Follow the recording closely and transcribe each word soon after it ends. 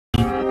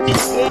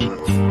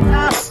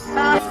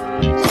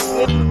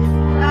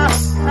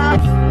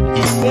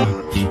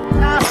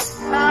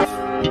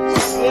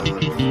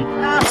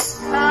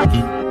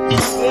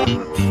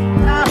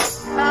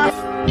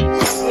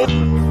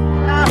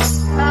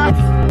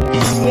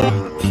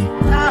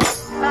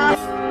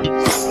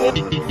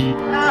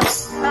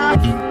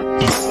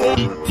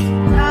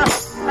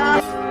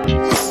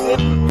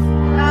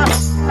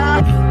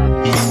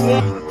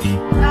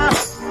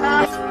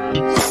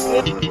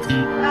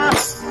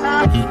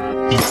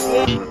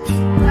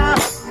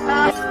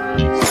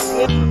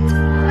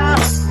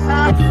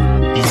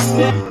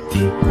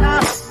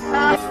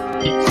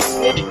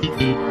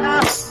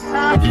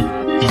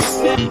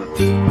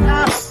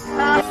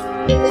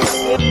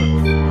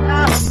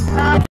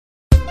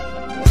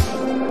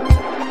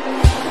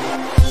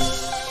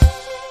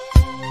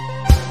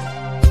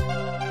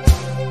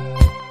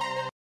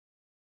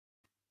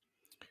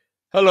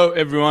Hello,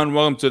 everyone.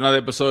 Welcome to another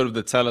episode of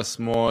the Tell Us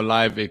More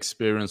live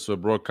experience. We're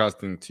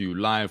broadcasting to you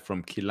live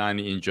from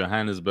Killarney in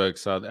Johannesburg,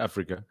 South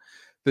Africa.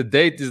 The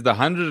date is the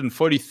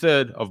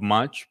 143rd of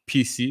March,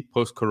 PC,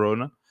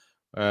 post-corona.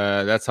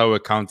 That's how we're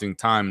counting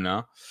time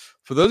now.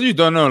 For those of you who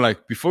don't know,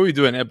 like before we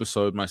do an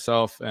episode,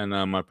 myself and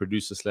my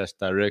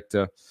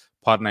producer/director,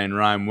 partner in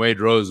rhyme, Wade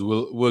Rose,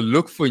 will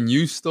look for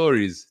new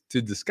stories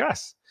to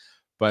discuss.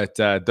 But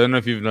don't know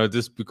if you've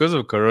noticed, because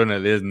of corona,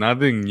 there's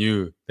nothing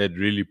new that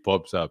really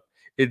pops up.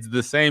 It's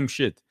the same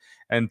shit.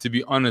 And to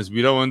be honest,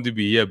 we don't want to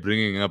be here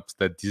bringing up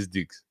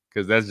statistics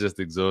because that's just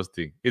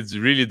exhausting. It's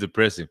really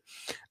depressing.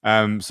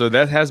 So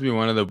that has been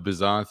one of the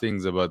bizarre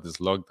things about this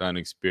lockdown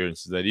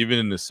experience, is that even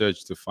in the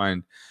search to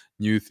find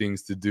new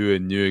things to do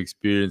and new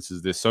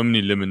experiences, there's so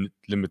many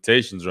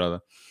limitations, rather,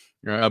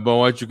 about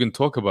what you can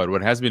talk about.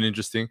 What has been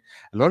interesting,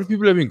 a lot of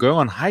people have been going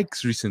on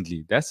hikes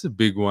recently. That's a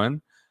big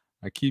one.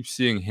 I keep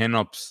seeing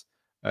Henop's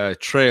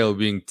trail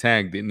being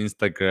tagged in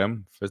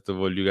Instagram. First of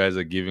all, you guys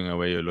are giving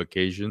away your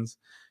locations.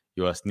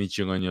 You are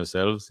snitching on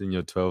yourselves in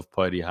your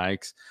 12-party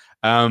hikes.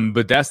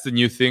 But that's the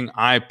new thing.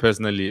 I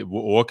personally,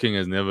 walking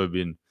has never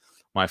been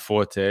my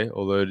forte,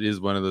 although it is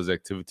one of those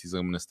activities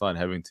I'm going to start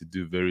having to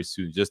do very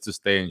soon just to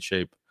stay in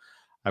shape.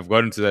 I've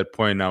gotten to that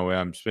point now where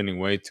I'm spending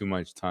way too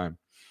much time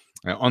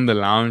on the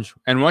lounge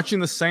and watching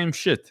the same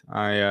shit.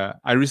 I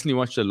recently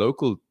watched a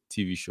local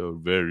TV show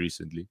very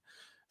recently.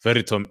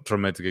 Very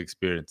traumatic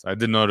experience. I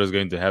didn't know it was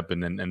going to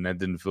happen, and that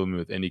didn't fill me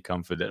with any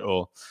comfort at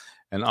all.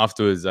 And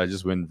afterwards, I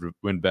just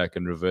went back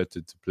and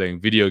reverted to playing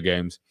video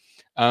games.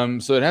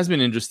 So it has been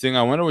interesting.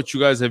 I wonder what you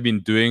guys have been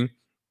doing,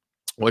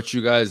 what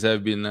you guys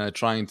have been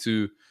trying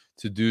to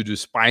do to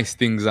spice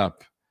things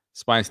up.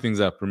 Spice things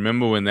up.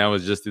 Remember when that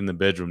was just in the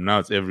bedroom? Now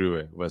it's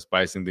everywhere. We're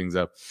spicing things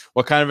up.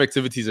 What kind of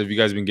activities have you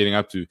guys been getting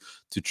up to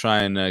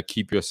try and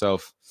keep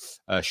yourself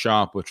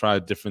sharp or try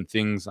different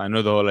things? I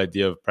know the whole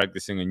idea of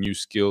practicing a new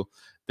skill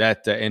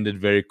that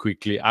ended very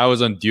quickly. I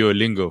was on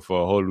Duolingo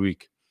for a whole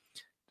week,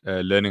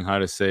 learning how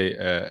to say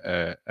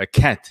a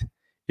cat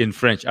in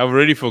French. I've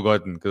already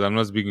forgotten because I'm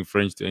not speaking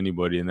French to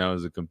anybody, and that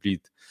was a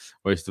complete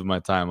waste of my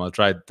time. I'll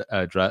try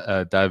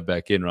dive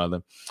back in,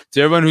 rather.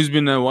 To everyone who's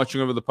been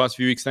watching over the past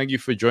few weeks, thank you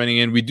for joining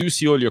in. We do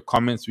see all your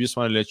comments. We just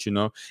want to let you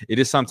know it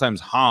is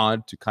sometimes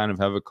hard to kind of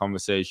have a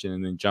conversation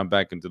and then jump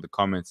back into the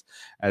comments,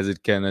 as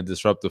it can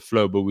disrupt the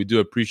flow. But we do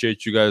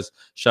appreciate you guys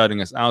shouting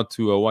us out,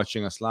 to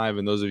watching us live,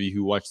 and those of you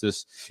who watch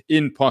this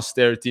in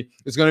posterity.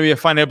 It's going to be a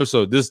fun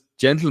episode. This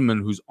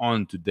gentleman who's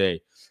on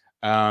today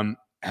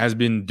has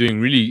been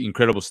doing really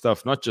incredible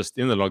stuff, not just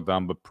in the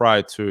lockdown, but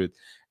prior to it.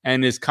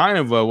 And is kind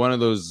of one of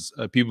those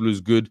people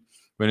who's good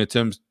when it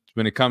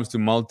comes to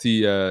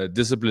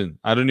multi-discipline.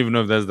 I don't even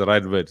know if that's the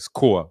right word. It's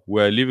core.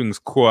 We're leaving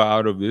core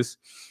out of this.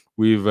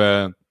 We've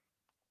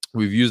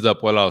used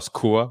up all our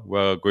core.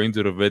 We're going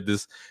to revert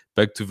this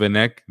back to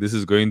Vernac. This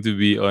is going to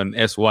be on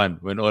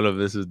S1 when all of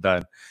this is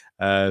done.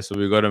 So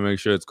we got to make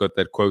sure it's got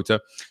that quota.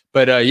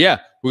 But yeah,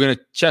 we're going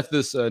to chat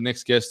this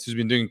next guest who's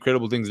been doing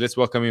incredible things. Let's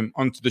welcome him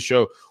onto the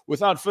show.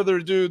 Without further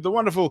ado, the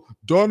wonderful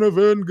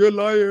Donovan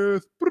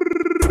Goliath.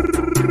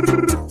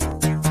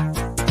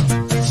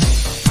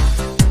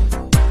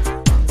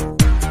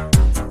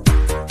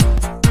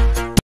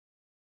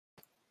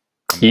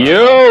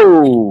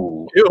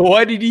 Yo,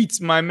 what it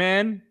eats, my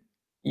man?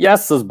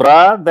 Yes,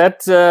 brah.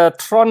 That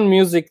Tron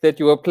music that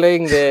you were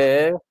playing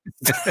there.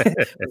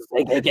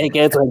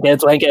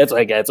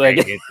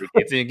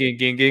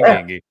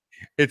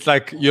 It's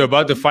like you're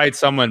about to fight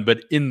someone,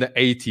 but in the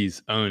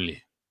 80s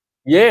only.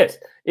 Yes,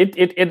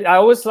 I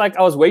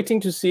was waiting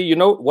to see. You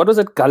know, what was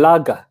it?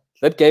 Galaga.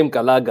 That game,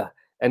 Galaga,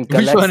 and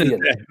Galaxian. Which one is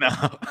that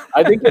now?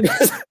 I think it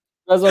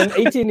was on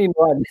 18 in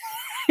 1.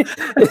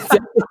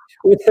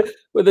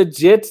 with a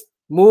jet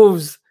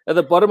moves at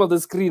the bottom of the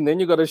screen, then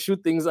you got to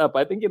shoot things up.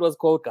 I think it was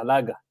called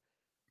Galaga.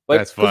 But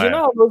that's fine. You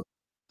know,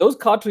 those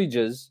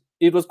cartridges,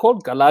 it was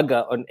called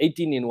Galaga on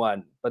 18 in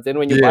 1. But then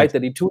when you buy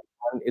 32 in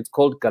 1, it's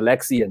called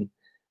Galaxian.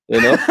 You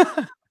know,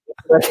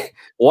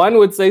 one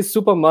would say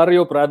Super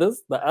Mario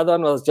Brothers, the other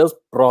one was just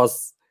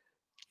Bros.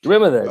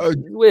 Remember that?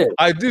 Weird.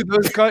 I do.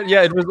 Those cards,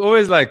 yeah, it was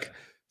always like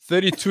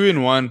 32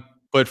 in 1,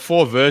 but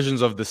 4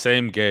 versions of the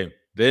same game.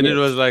 Then it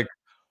was like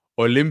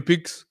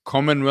Olympics,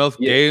 Commonwealth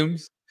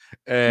Games,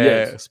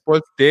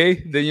 Sports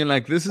Day. Then you're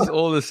like, this is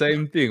all the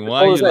same thing.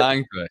 Why are you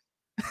lying to us?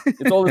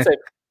 It's all the same.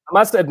 I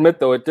must admit,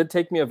 though, it did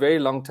take me a very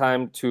long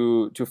time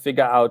to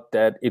figure out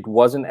that it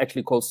wasn't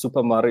actually called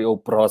Super Mario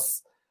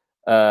Bros.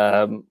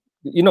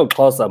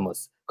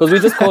 Cosamos, because we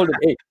just called it,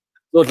 hey,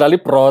 so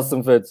Dlali Bros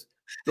and Fits.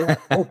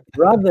 Oh,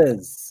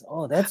 brothers.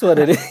 Oh, that's what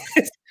it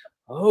is.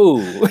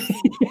 Oh.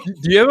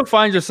 Do you ever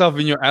find yourself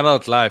in your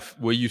adult life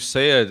where you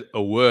say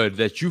a word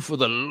that you, for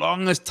the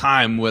longest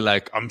time, were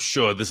like, I'm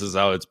sure this is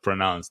how it's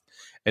pronounced,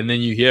 and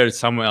then you hear it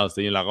somewhere else,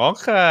 and you're like,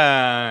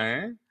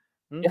 okay.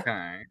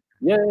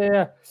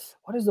 Yeah.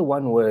 What is the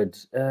one word?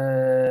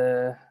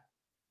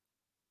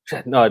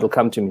 No, it'll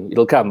come to me.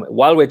 It'll come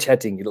while we're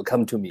chatting. It'll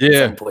come to me at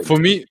some point. For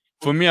me,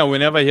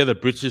 whenever I hear the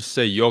British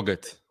say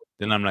yogurt,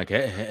 then I'm like,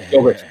 hey,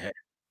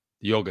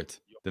 yogurt.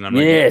 Then I'm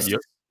like,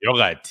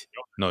 yogurt.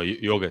 No,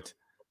 yogurt.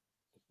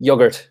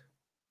 Yogurt.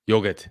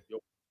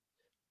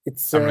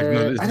 It's I'm like,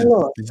 no, I don't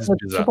know. It's on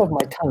the tip of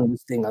my tongue.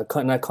 This thing, I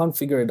can't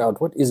figure it out.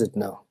 What is it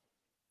now?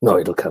 No,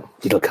 it'll come.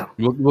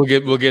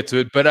 We'll get to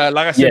it. But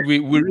like I said,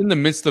 we're in the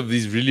midst of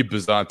these really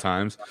bizarre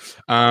times.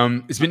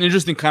 It's been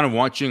interesting kind of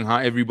watching how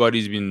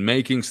everybody's been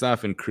making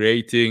stuff and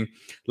creating.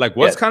 Like,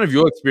 what's kind of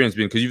your experience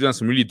been? Because you've done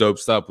some really dope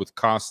stuff with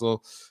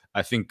Castle,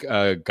 I think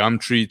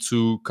Gumtree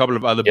too, a couple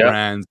of other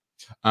brands.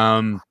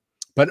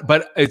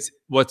 But it's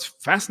what's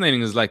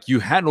fascinating is like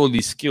you had all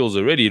these skills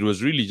already. It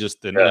was really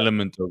just an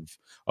element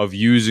of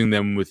using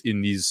them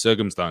within these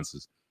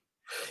circumstances.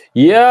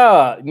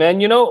 Yeah, man.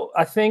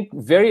 I think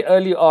very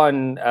early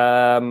on,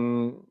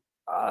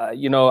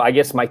 I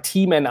guess my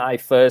team and I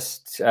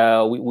first,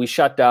 we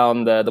shut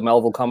down the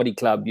Melville Comedy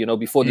Club,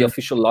 before the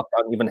official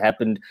lockdown even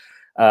happened.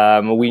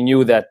 We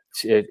knew that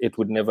it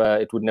would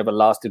never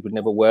last. It would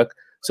never work.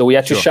 So we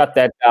had to shut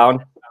that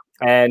down.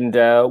 And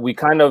we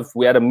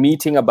had a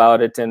meeting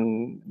about it.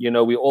 And,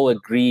 we all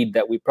agreed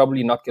that we're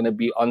probably not going to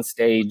be on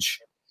stage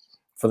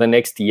for the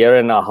next year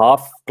and a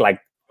half, like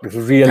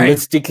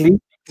realistically.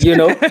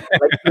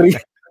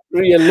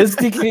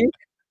 Realistically.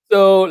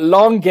 So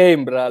long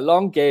game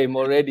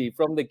already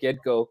from the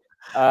get-go.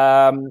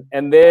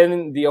 And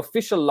then the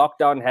official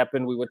lockdown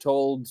happened. We were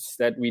told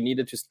that we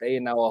needed to stay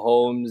in our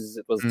homes.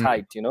 It was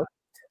tight,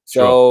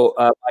 So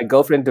my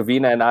girlfriend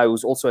Davina and I,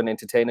 who's also an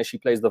entertainer, she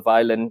plays the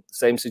violin,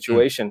 same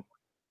situation.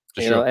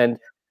 And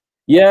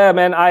yeah,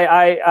 man,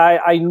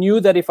 I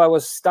knew that if I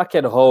was stuck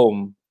at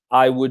home,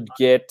 I would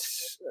get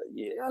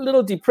a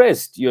little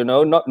depressed,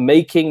 not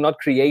making, not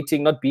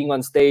creating, not being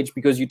on stage,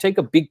 because you take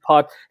a big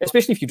part,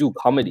 especially if you do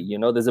comedy,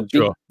 there's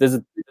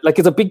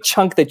it's a big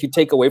chunk that you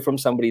take away from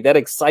somebody, that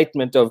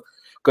excitement of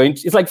going,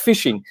 it's like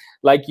fishing,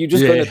 like you're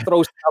just going to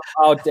throw stuff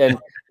out and,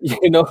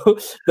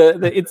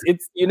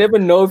 it's you never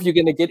know if you're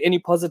going to get any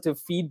positive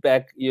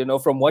feedback,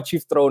 from what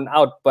you've thrown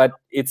out, but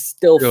it's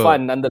still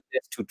fun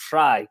nonetheless to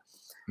try.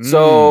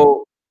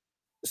 So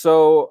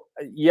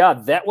yeah,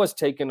 that was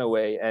taken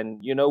away,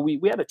 and we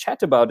had a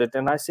chat about it,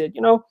 and I said,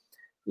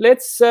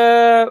 let's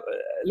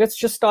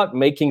just start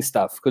making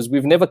stuff, because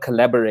we've never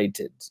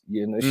collaborated.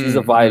 She's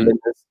a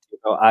violinist,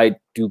 I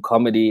do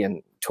comedy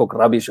and talk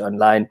rubbish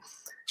online.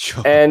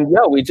 And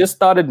yeah, we just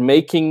started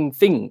making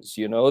things,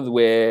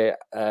 where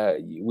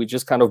we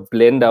just kind of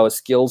blend our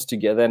skills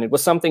together, and it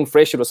was something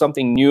fresh, it was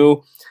something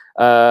new.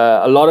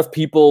 A lot of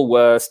people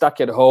were stuck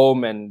at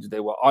home and they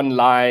were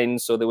online,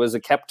 so there was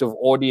a captive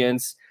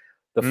audience.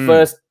 The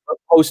first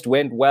post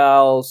went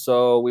well,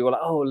 so we were like,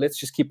 oh, let's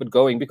just keep it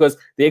going, because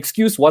the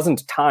excuse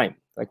wasn't time.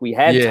 Like, we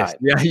had time.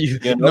 Yeah,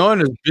 no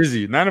one is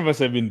busy. None of us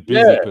have been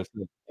busy.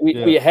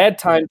 We had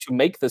time to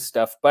make this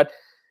stuff. But,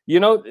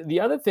 the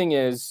other thing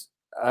is,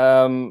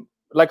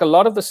 like a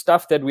lot of the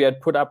stuff that we had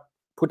put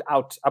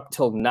out up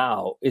till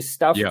now is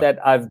stuff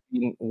that I've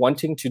been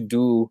wanting to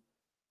do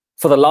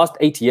for the last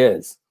 8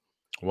 years.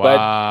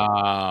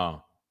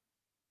 Wow.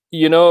 But,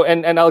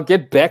 and I'll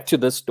get back to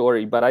this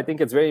story, but I think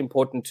it's very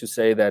important to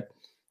say that,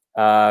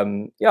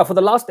 for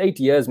the last 8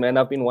 years, man,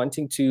 I've been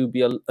wanting to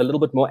be a little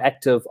bit more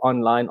active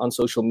online on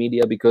social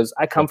media, because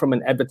I come from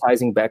an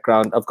advertising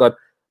background. I've got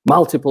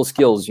multiple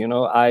skills,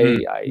 I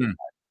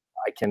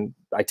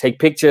take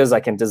pictures,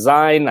 I can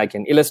design, I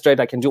can illustrate,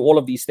 I can do all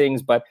of these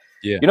things. But,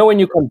 when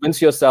you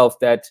convince yourself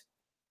that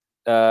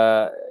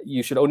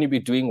you should only be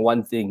doing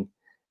one thing,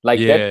 like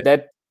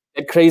that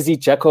crazy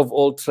jack of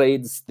all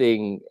trades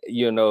thing,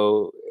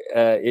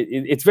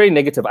 it's very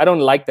negative. I don't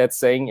like that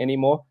saying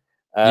anymore,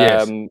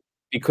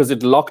 because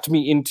it locked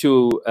me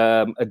into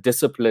a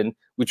discipline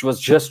which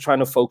was just trying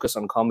to focus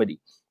on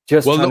comedy,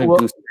 trying to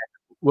do.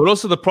 Well,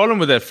 also the problem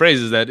with that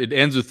phrase is that it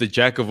ends with the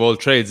jack of all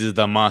trades is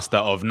the master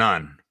of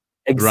none.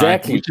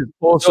 Exactly, right? Which is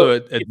also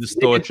a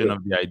distortion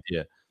of the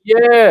idea.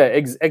 Yeah,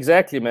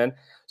 exactly, man.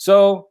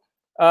 So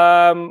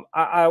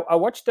I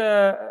watched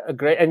a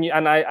great,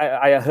 and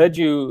I heard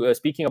you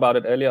speaking about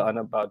it earlier on,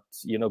 about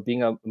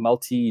being a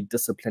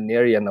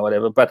multidisciplinarian or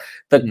whatever. But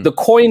the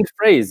coined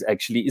phrase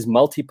actually is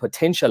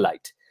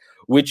multi-potentialite,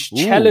 which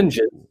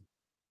challenges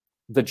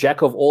the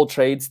jack of all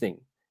trades thing.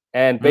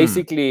 And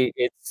basically,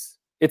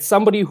 it's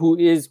somebody who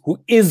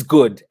is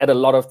good at a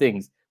lot of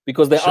things,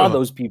 because there are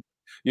those people.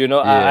 You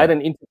know, I had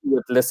an interview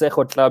with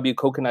Lesego Tlabi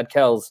Coconut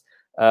Kells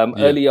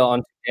earlier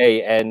on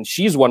today, and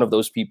she's one of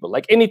those people.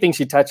 Like anything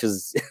she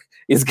touches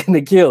is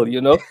gonna kill.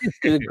 You know,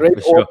 she's a great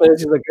author,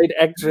 she's a great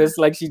actress.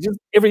 Like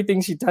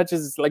everything she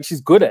touches is like she's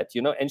good at.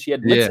 You know, and she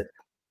admits it.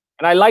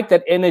 And I like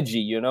that energy.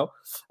 You know,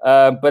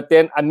 but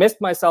then I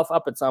messed myself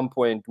up at some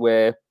point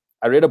where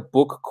I read a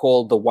book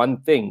called The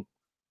One Thing,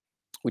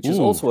 which is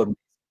also a.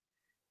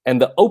 And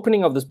the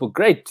opening of this book,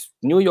 great,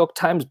 New York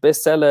Times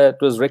bestseller.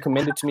 It was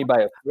recommended to me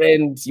by a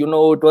friend. You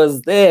know, it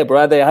was there,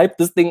 bro. They hyped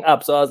this thing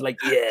up. So I was like,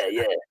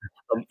 yeah,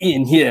 I'm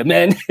in here,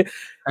 man.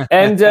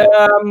 And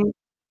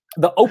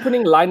the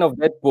opening line of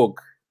that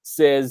book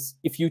says,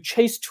 if you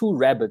chase two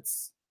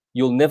rabbits,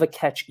 you'll never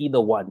catch either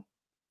one.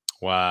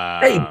 Wow.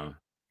 Hey.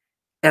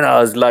 And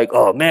I was like,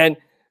 oh, man.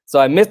 So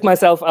I messed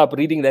myself up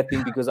reading that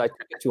thing because I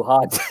took it too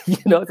hard. You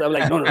know, so I'm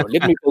like, no,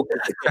 let me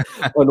focus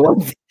on one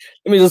thing.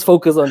 Let me just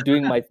focus on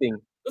doing my thing.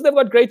 Because they've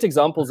got great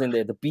examples in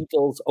there. The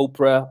Beatles,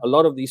 Oprah, a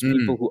lot of these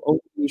people who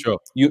only,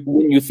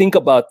 when you think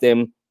about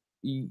them,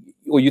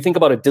 or you think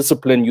about a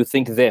discipline, you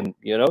think them,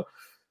 you know?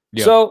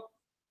 Yeah. So,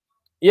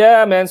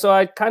 yeah, man. So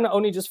I kind of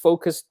only just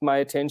focused my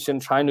attention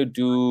trying to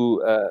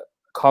do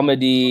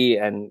comedy,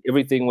 and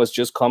everything was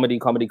just comedy.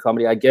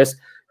 I guess,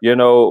 you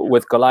know,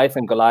 with Goliath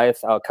and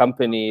Goliath, our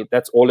company,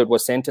 that's all it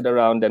was centered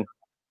around.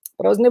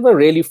 But I was never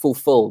really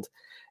fulfilled.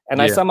 And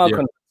I somehow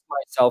convinced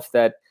myself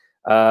that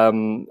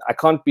I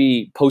can't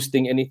be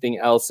posting anything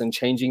else and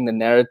changing the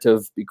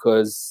narrative,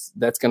 because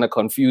that's going to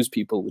confuse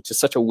people, which is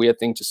such a weird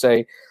thing to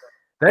say.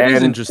 That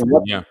is interesting.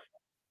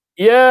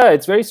 Yeah,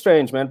 it's very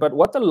strange, man. But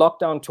what the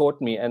lockdown taught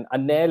me, and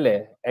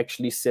Anele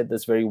actually said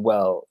this very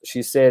well.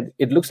 She said,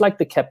 it looks like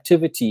the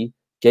captivity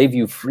gave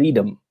you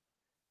freedom.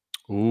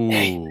 Ooh.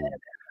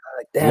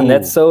 Like, damn,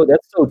 that's so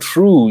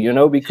true, you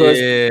know, because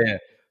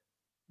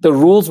the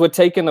rules were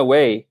taken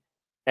away.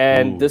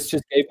 And this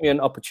just gave me an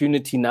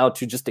opportunity now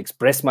to just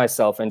express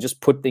myself and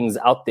just put things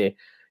out there,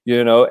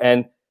 you know.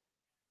 And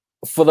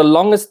for the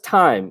longest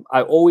time,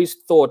 I always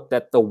thought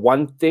that the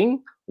one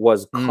thing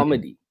was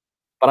comedy.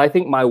 But I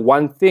think my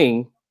one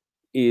thing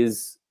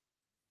is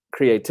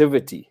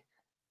creativity.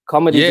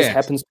 Comedy just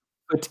happens to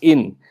fit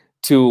in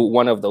to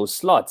one of those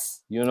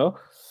slots, you know.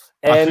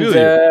 And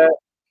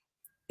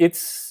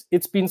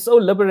it's been so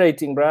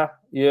liberating, bruh,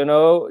 you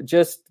know,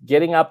 just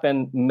getting up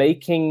and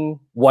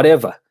making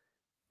whatever.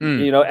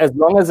 You know, as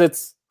long as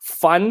it's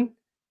fun,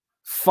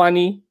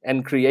 funny,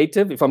 and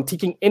creative, if I'm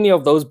ticking any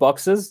of those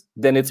boxes,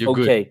 then it's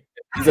okay. Good.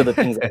 These are the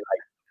things I like,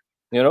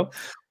 you know?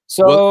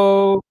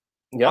 So,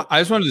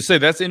 I just wanted to say,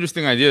 that's an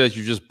interesting idea that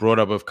you just brought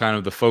up, of kind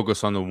of the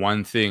focus on the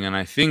one thing. And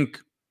I think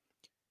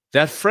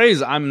that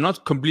phrase, I'm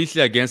not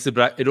completely against it,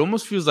 but it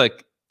almost feels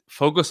like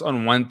focus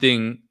on one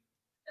thing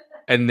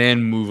and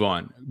then move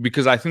on.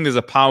 Because I think there's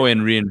a power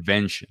in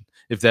reinvention,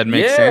 if that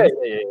makes sense.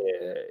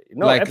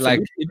 No, like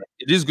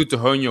it is good to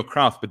hone your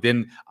craft, but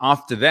then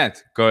after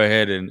that, go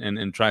ahead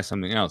and try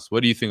something else.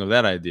 What do you think of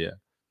that idea?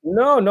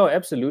 No,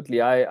 absolutely.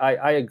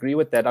 I agree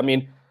with that. I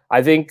mean,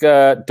 I think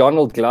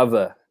Donald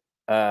Glover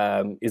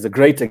is a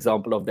great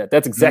example of that.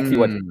 That's exactly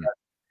what he does.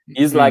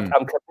 He's like,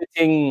 I'm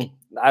committing,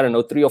 I don't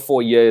know, 3 or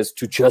 4 years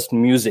to just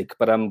music,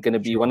 but I'm going to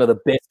be one of the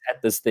best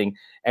at this thing.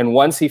 And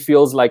once he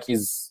feels like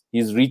he's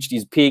reached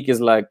his peak,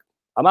 he's like,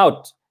 I'm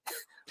out.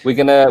 We're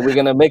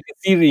gonna make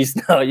a series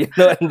now, you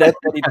know, and that's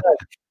what he does.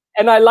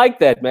 And I like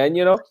that, man.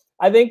 You know,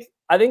 I think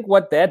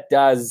what that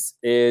does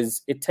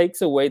is it takes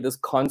away this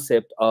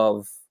concept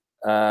of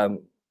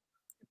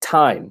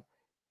time,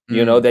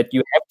 you know, that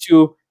you have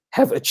to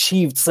have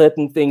achieved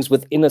certain things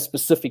within a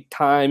specific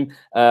time.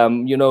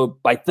 You know,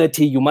 by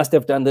 30, you must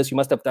have done this, you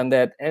must have done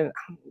that. And,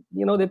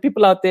 you know, there are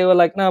people out there who are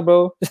like, nah,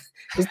 bro,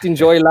 just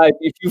enjoy life.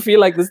 If you feel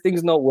like this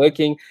thing's not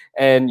working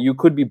and you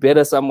could be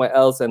better somewhere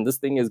else and this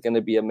thing is going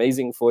to be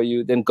amazing for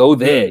you, then go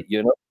there,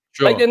 you know.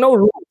 Like, there are no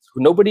rules.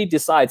 Nobody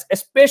decides,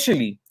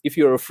 especially if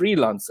you're a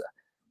freelancer.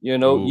 You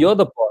know, you're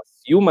the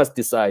boss. You must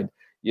decide,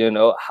 you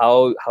know,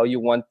 how you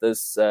want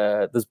this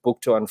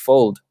book to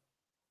unfold.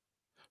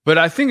 But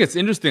I think it's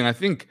interesting. I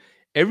think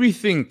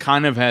everything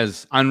kind of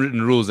has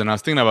unwritten rules. And I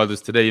was thinking about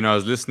this today. You know, I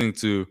was listening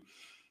to,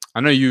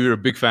 I know you're a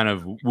big fan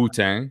of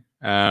Wu-Tang.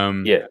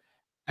 And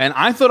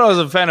I thought I was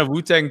a fan of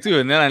Wu-Tang too.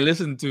 And then I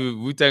listened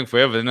to Wu-Tang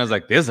Forever. And I was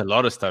like, there's a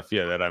lot of stuff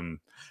here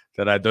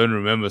that I don't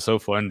remember so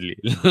fondly.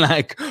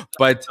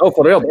 But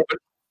for real.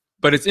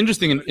 But it's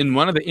interesting. In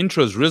one of the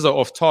intros, RZA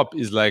off top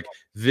is like,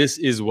 this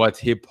is what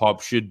hip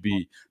hop should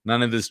be.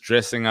 None of this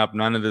dressing up,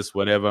 none of this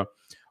whatever.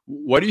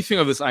 What do you think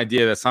of this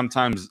idea that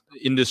sometimes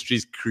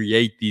industries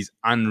create these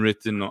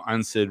unwritten or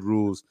unsaid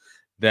rules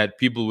that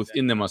people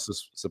within them are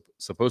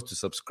supposed to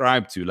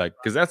subscribe to? Like,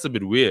 because that's a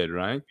bit weird,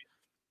 right?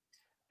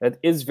 That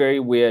is very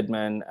weird,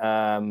 man.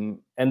 And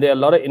there are a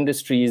lot of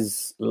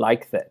industries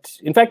like that.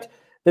 In fact,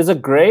 there's a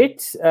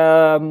great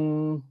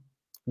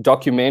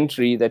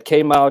documentary that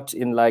came out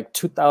in like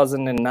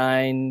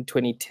 2009,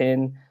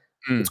 2010.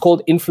 It's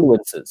called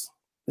Influencers.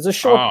 It's a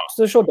short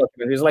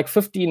documentary. It's like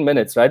 15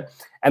 minutes, right?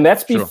 And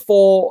that's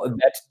before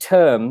that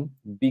term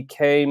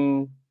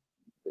became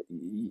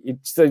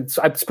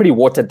it's pretty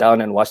watered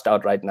down and washed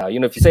out right now. You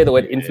know, if you say the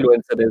word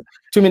influencer, there's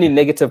too many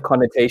negative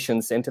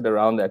connotations centered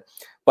around that.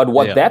 But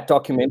what that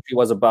documentary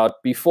was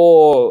about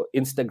before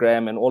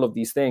Instagram and all of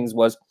these things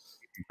was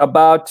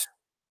about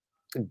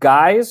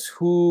guys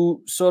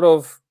who sort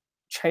of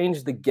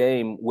changed the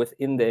game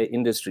within their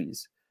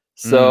industries.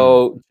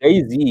 So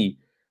Jay-Z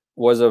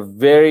was a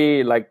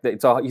very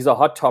he's a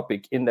hot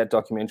topic in that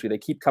documentary. They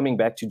keep coming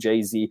back to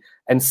Jay-Z,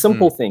 and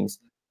simple things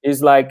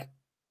is like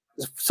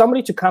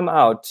somebody to come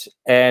out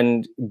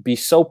and be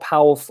so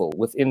powerful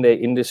within their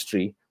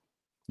industry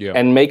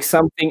and make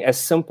something as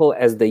simple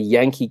as the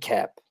Yankee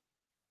cap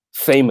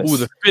famous. Ooh,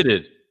 the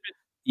fitted.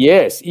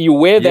 Yes, you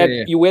wear that.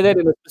 You wear that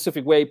in a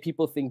specific way.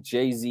 People think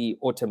Jay-Z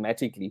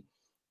automatically.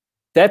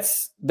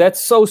 That's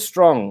so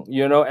strong,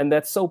 you know, and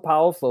that's so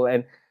powerful.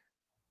 And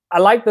I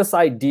like this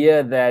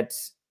idea that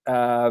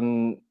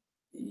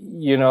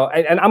you know,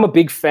 and I'm a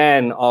big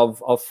fan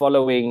of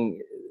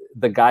following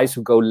the guys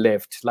who go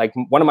left. Like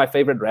one of my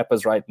favorite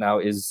rappers right now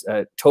is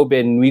Tobe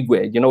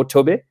Nwigwe. You know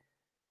Tobe?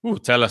 Ooh,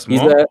 tell us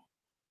more.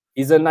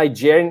 He's a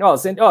Nigerian. Oh,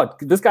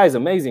 this guy is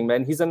amazing,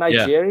 man. He's a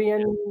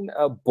Nigerian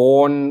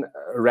born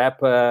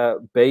rapper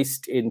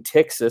based in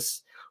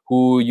Texas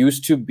who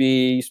used to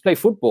play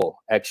football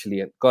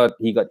actually, and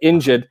he got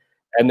injured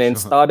and then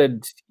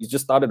he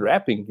just started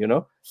rapping, you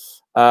know.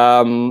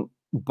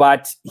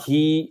 But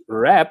he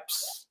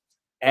raps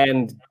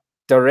and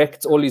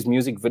directs all his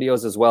music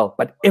videos as well.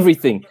 But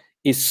everything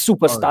is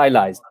super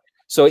stylized.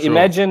 So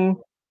imagine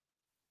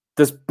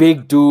this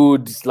big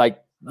dude, like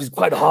he's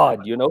quite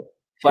hard, you know.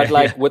 But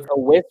with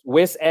a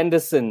Wes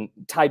Anderson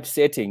type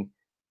setting.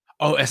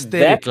 Oh,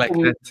 aesthetic, like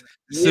that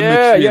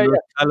symmetry and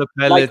color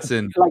palettes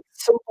like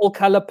simple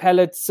color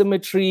palette,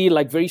 symmetry,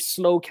 like very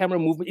slow camera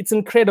movement. It's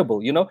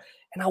incredible, you know.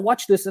 And I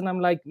watch this and I'm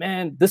like,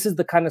 man, this is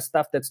the kind of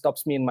stuff that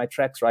stops me in my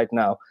tracks right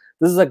now.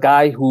 This is a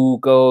guy who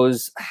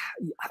goes,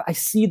 I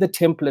see the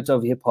template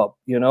of hip hop,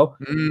 you know,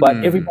 but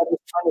everybody's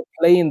trying to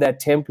play in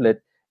that template.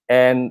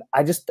 And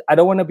I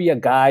don't want to be a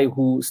guy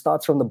who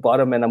starts from the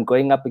bottom and I'm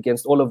going up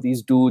against all of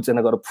these dudes and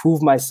I got to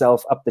prove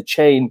myself up the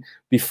chain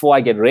before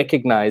I get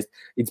recognized.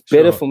 It's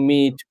better for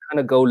me to kind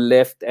of go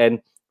left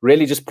and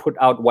really just put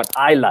out what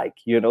I like,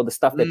 you know, the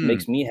stuff that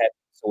makes me happy.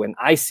 So when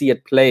I see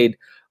it played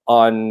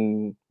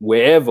on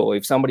wherever, or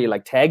if somebody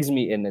like tags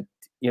me in it,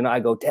 you know, I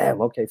go,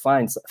 damn, okay,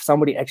 fine. So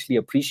somebody actually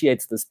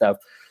appreciates this stuff.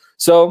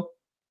 So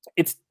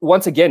it's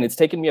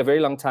taken me a very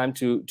long time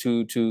to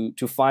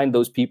find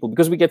those people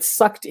because we get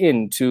sucked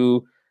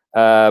into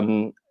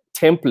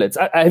templates.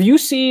 Have you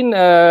seen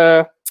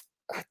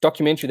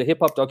documentary, the hip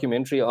hop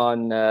documentary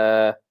on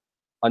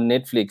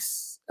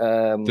Netflix?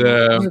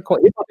 What's it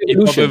called? Hip Hop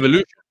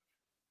Evolution.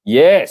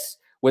 Yes,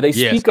 where they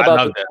speak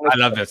about. I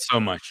love that so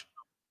much.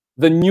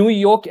 The New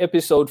York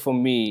episode for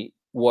me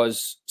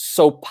was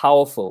so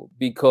powerful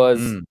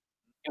because, in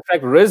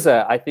fact,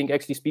 RZA I think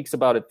actually speaks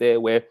about it there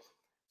where.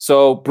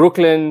 So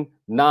Brooklyn,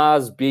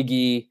 Nas,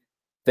 Biggie,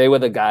 they were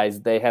the guys.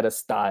 They had a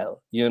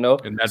style, you know.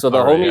 So the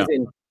homies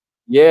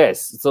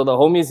so the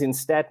homies in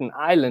Staten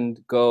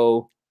Island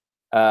go,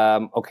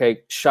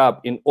 okay, Sharp.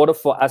 In order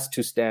for us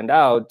to stand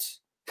out,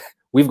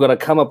 we've got to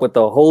come up with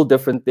a whole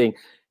different thing.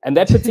 And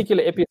that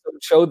particular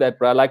episode showed that,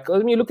 bro. Like,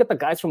 when you look at the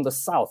guys from the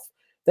South,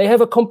 they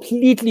have a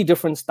completely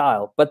different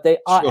style, but they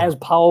are as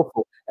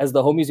powerful as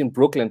the homies in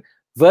Brooklyn.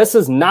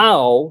 Versus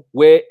now,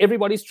 where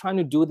everybody's trying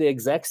to do the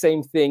exact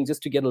same thing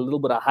just to get a little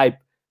bit of hype.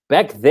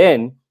 Back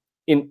then,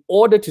 in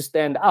order to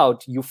stand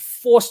out, you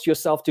forced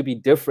yourself to be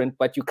different,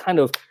 but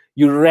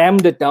you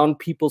rammed it down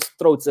people's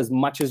throats as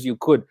much as you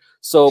could.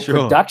 So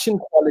production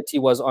quality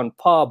was on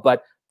par,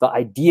 but the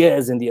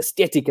ideas and the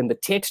aesthetic and the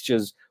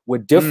textures were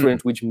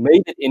different, which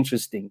made it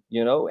interesting,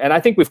 you know? And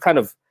I think we've kind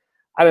of,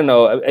 I don't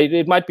know,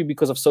 it might be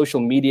because of social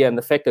media and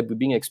the fact that we're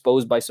being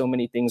exposed by so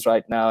many things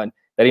right now, and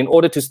that in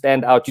order to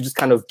stand out, you just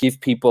kind of give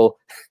people,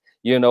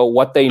 you know,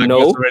 what they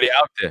know. It's already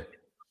out there.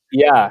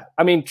 Yeah,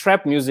 I mean,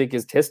 trap music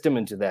is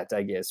testament to that,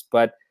 I guess.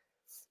 But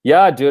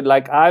yeah, dude,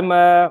 like I'm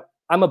a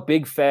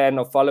big fan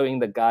of following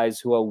the guys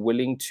who are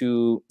willing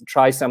to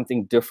try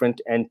something different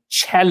and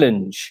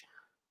challenge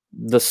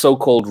the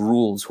so-called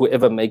rules,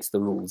 whoever makes the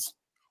rules.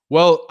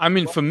 Well, I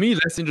mean, for me,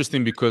 that's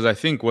interesting because I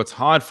think what's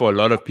hard for a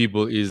lot of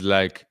people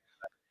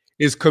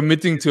is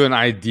committing to an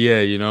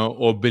idea, you know,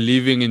 or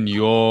believing in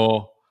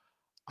your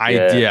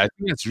idea. I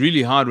think it's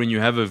really hard when you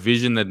have a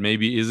vision that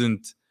maybe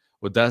isn't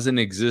or doesn't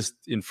exist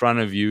in front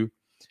of you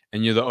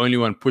and you're the only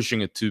one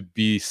pushing it, to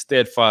be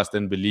steadfast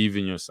and believe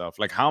in yourself.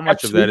 Like, how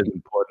much of that is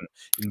important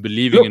in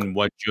believing in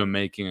what you're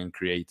making and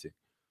creating?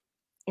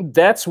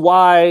 That's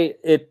why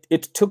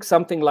it took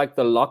something like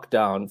the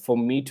lockdown for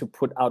me to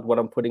put out what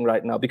I'm putting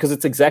right now, because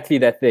it's exactly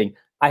that thing.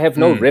 I have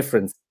no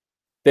reference.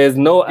 There's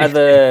no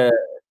other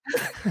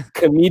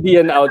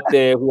comedian out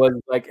there who was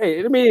like,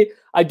 hey,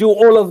 I do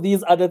all of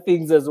these other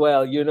things as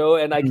well, you know,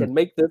 and I can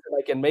make this and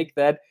I can make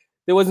that.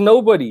 There was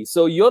nobody.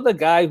 So you're the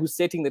guy who's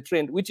setting the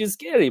trend, which is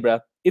scary, bro.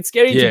 It's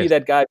scary to be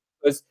that guy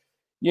because,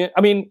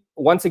 I mean,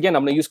 once again,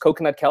 I'm going to use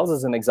Coconut Kells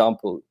as an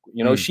example.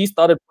 You know, she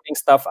started putting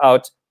stuff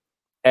out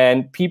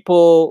and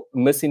people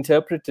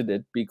misinterpreted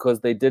it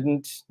because they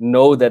didn't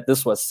know that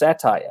this was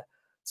satire.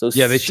 So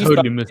yeah, they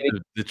totally missed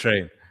the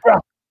train.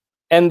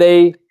 And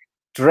they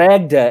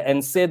dragged her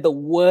and said the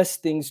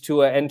worst things to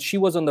her, and she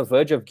was on the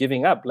verge of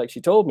giving up. Like,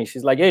 she told me,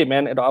 she's like, hey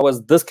man, I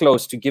was this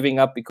close to giving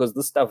up because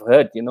this stuff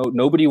hurt.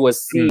 Nobody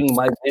was seeing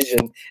my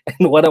vision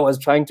and what I was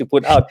trying to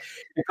put out,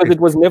 because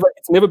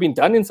it's never been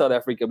done in South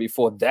Africa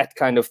before, that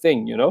kind of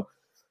thing.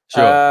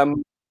 Sure.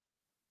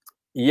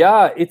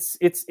 Yeah,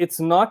 it's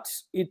not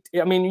it.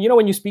 I mean,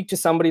 when you speak to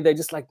somebody, they're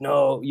just like,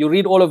 no, you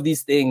read all of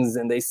these things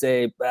and they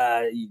say,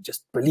 you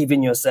just believe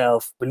in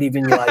yourself, believe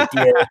in your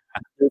idea.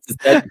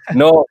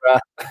 No,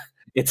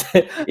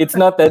 it's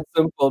not that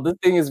simple. This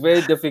thing is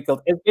very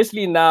difficult,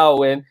 especially now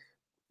when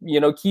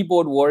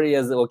keyboard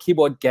warriors or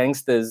keyboard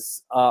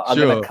gangsters are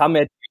going to come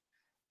at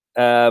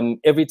you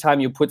every time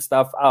you put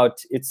stuff out.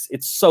 It's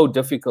so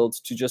difficult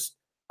to just,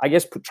 I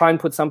guess, try and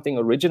put something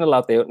original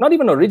out there. Not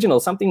even original,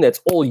 something that's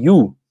all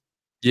you.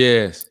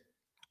 Yes.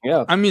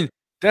 Yeah. I mean,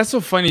 that's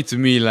so funny to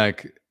me,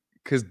 like,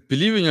 because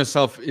believe in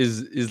yourself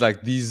is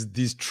like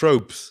these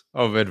tropes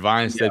of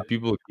advice that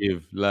people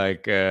give.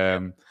 Like,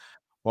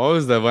 what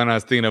was the one I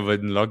was thinking of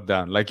in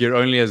lockdown? Like, you're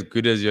only as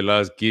good as your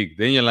last gig.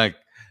 Then you're like,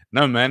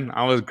 no, man,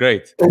 I was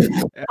great. I was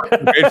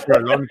great for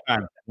a long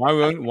time.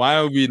 Why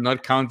are we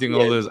not counting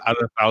all those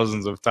other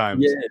thousands of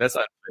times? Yes. That's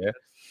unfair.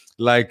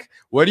 Like,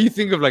 what do you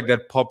think of like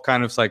that pop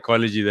kind of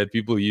psychology that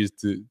people use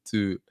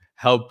to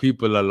help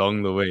people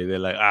along the way? They're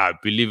like,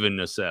 believe in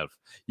yourself.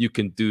 You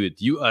can do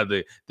it. You are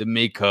the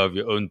maker of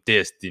your own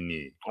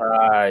destiny.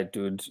 Right,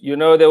 dude.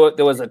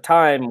 There was a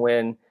time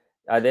when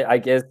I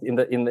guess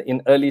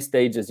in early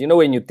stages,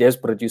 when you're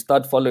desperate, you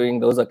start following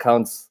those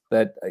accounts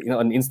that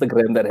on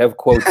Instagram that have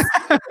quotes.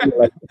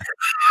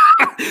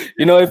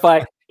 If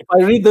I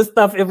read this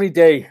stuff every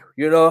day,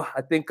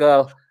 I think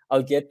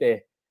I'll get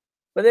there.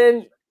 But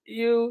then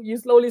you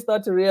slowly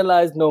start to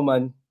realize, no,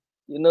 man,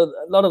 a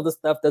lot of the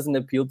stuff doesn't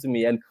appeal to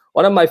me. And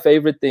one of my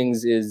favorite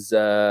things is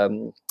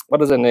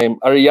what is her name?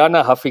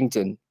 Ariana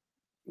Huffington,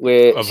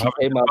 where she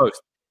came out.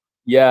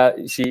 Yeah,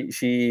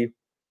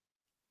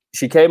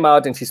 she came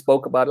out and she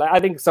spoke about, like, I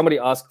think somebody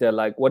asked her,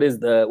 like, what is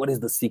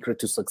the secret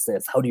to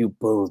success? How do you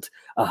build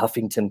a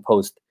Huffington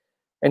Post?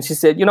 And she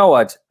said, you know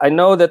what? I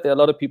know that there are a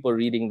lot of people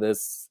reading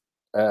this,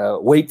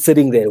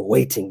 sitting there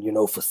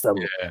waiting, for some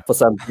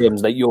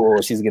gems, like,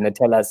 she's gonna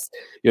tell us,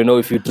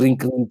 if you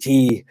drink green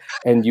tea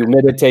and you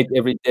meditate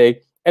every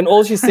day. And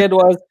all she said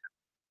was,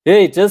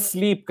 hey, just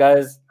sleep,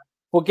 guys.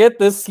 Forget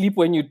this sleep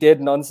when you're dead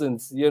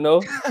nonsense,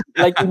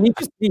 like, you need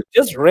to sleep,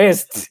 just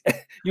rest.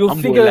 You'll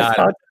figure it out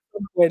at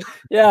some point.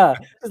 Yeah,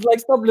 it's like,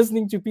 stop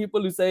listening to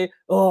people who say,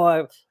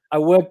 oh, I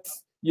worked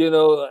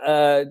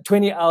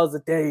 20 hours a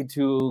day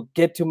to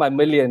get to my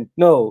million.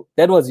 No,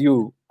 that was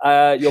you.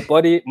 My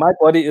body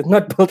is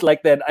not built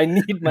like that. I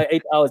need my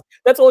 8 hours.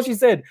 That's all she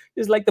said.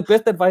 It's like, the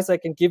best advice I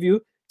can give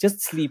you,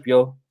 just sleep,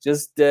 yo.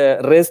 Just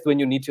rest when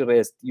you need to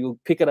rest. You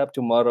pick it up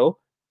tomorrow.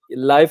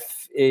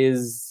 Life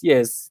is,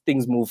 yes,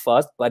 things move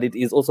fast, but it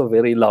is also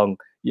very long.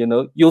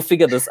 You'll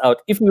figure this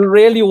out. If you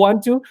really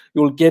want to,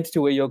 you'll get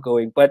to where you're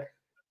going. But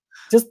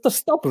just to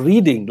stop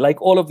reading, like,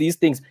 all of these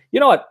things. You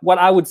know what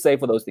I would say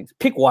for those things?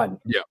 Pick one.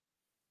 Yeah.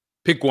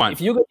 Pick one.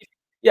 If you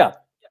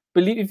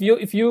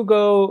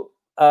go,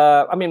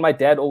 I mean, my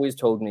dad always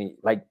told me,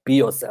 like, be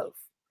yourself.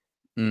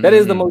 That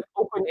is the most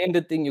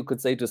open-ended thing you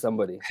could say to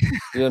somebody.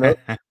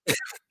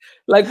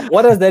 Like,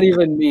 what does that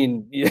even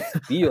mean?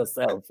 Be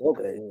yourself.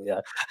 Okay,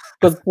 yeah.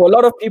 Because for a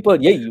lot of people,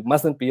 you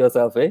mustn't be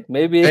yourself, eh?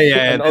 Maybe.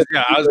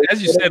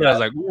 As you said, I was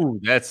like, ooh,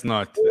 that's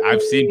not.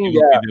 I've seen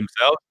people be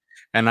themselves,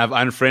 and I've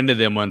unfriended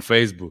them on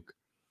Facebook.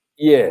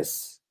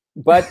 Yes,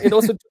 but it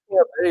also took me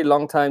a very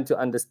long time to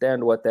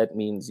understand what that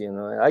means.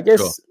 I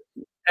guess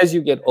as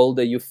you get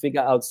older, you figure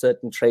out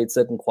certain traits,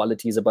 certain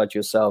qualities about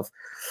yourself.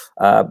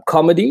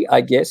 Comedy,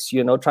 I guess,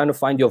 trying to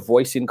find your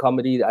voice in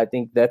comedy. I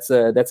think that's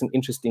an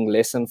interesting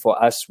lesson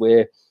for us,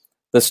 where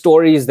the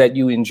stories that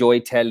you enjoy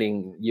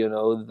telling,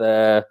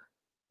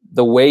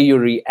 the way you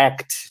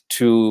react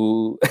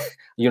to,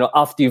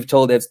 after you've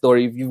told that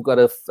story, if you've got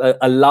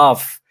a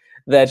laugh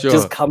that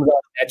just comes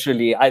out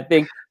naturally. I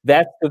think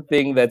that's the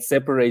thing that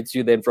separates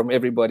you then from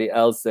everybody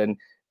else. And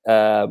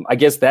I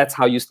guess that's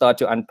how you start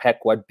to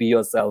unpack what be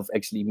yourself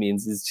actually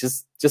means. Is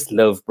just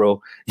love,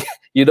 bro.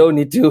 You don't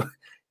need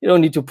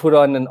to put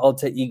on an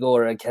alter ego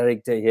or a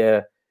character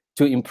here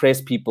to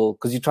impress people,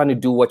 because you're trying to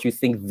do what you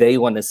think they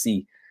want to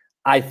see.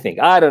 I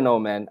don't know,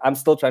 man. I'm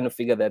still trying to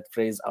figure that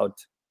phrase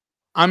out.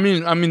 I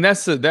mean, I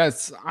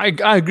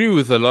agree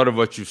with a lot of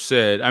what you've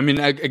said. I mean,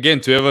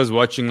 again, to whoever's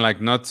watching, like,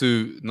 not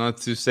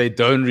to say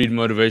don't read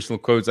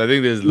motivational quotes. I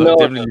think there's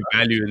definitely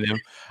value in them.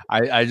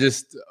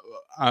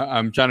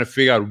 I'm trying to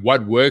figure out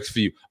what works for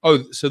you.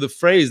 Oh, so the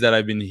phrase that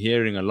I've been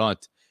hearing a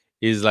lot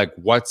is like,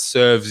 what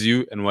serves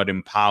you and what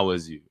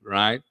empowers you,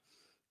 right?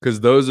 Because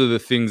those are the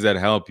things that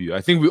help you.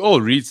 I think we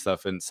all read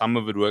stuff, and some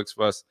of it works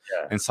for us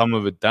and some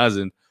of it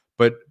doesn't.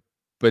 But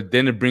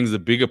then it brings the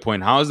bigger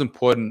point. How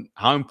important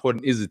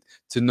is it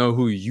to know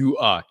who you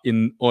are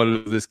in all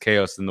of this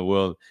chaos in the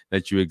world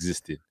that you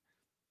exist in?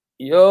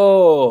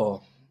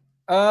 Yo,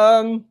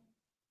 Um,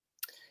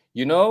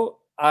 you know,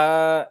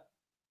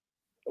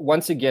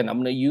 once again, I'm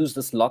going to use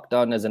this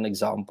lockdown as an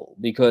example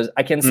because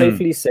I can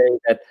safely say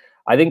that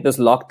I think this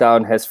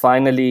lockdown has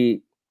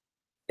finally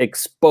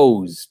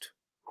exposed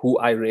who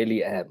I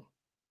really am,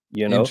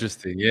 you know?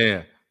 Interesting.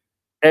 Yeah.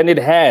 And it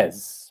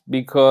has,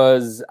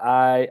 because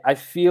I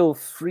feel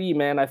free,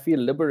 man. I feel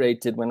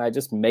liberated when I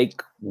just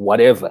make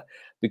whatever,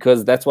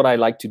 because that's what I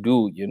like to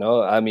do, you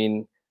know? I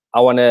mean,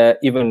 I want to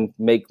even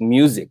make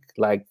music.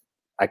 Like,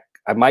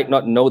 I might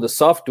not know the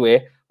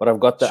software, but I've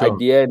got the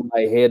idea in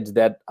my head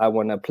that I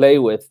want to play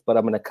with, but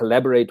I'm going to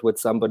collaborate with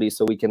somebody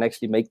so we can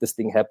actually make this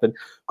thing happen,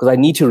 because I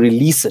need to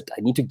release it.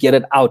 I need to get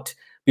it out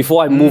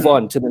before I move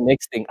on to the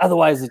next thing.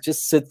 Otherwise, it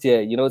just sits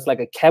here. You know, it's like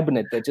a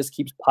cabinet that just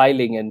keeps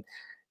piling,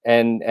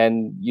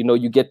 and you know,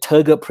 you get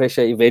turgor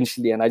pressure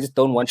eventually, and I just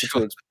don't want it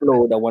to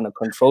explode. I want to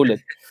control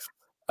it.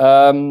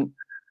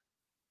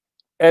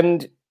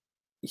 And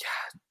yeah,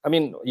 I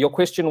mean, your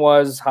question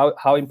was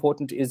how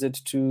important is it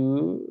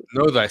to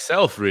know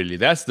thyself? Really,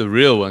 that's the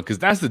real one, because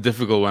that's the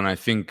difficult one. I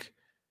think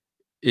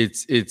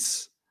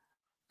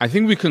I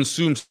think we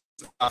consume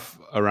stuff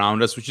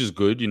around us, which is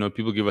good. You know,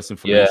 people give us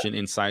information,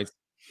 insights,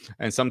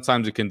 and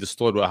sometimes it can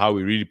distort how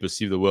we really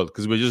perceive the world,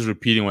 because we're just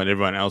repeating what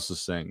everyone else is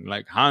saying.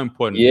 Like, how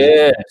important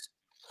is it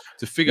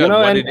to figure out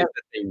what it is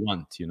that they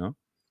want? You know,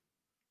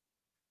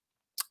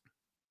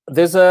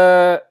 there's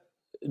a.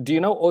 Do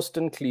you know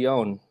Austin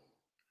Kleon?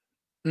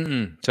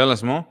 Tell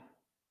us more.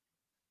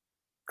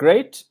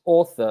 Great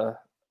author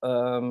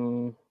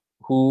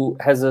who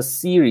has a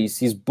series.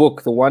 His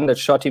book, the one that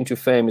shot him to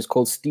fame, is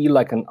called "Steal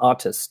Like an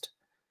Artist."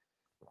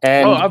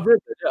 And I've read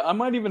it. Yeah, I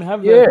might even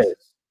have that. Yes,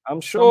 I'm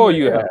sure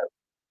you have.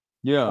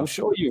 Yeah, I'm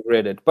sure you've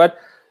read it. But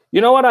you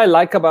know what I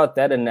like about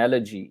that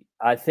analogy?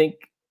 I think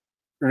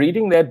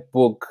reading that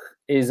book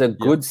is a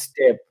good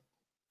step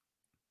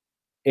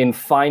in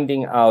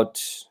finding out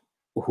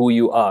who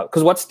you are.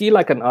 Because what Steal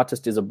Like an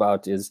Artist is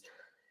about is,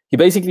 he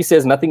basically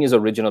says nothing is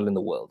original in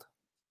the world.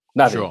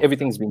 Nothing.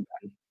 Everything's been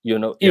done. You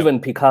know, even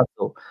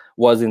Picasso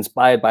was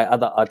inspired by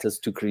other artists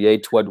to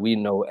create what we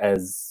know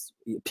as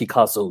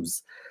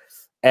Picassos.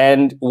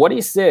 And what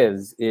he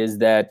says is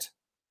that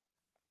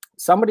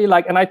somebody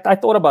like, and I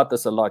thought about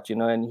this a lot, you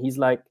know, and he's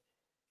like,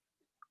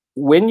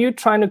 when you're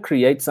trying to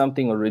create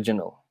something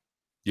original,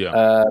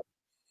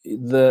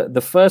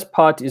 the first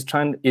part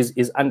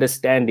is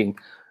understanding,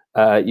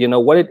 you know,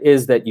 what it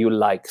is that you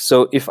like.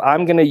 So if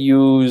I'm going to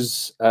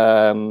use,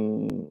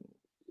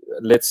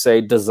 let's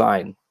say,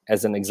 design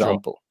as an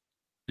example,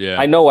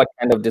 I know what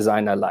kind of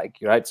design I like,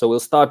 right? So we'll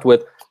start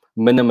with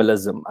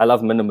minimalism. I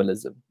love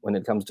minimalism when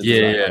it comes to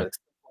design.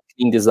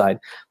 Clean design.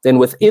 Then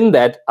within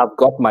that, I've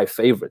got my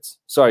favorites.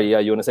 Sorry,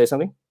 you want to say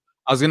something?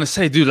 I was gonna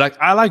say, dude, like,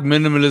 I like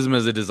minimalism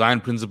as a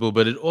design principle,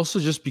 but it also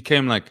just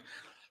became like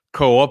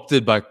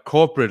co-opted by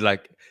corporate.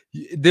 Like,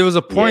 there was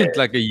a point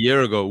like a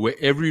year ago where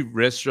every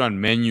restaurant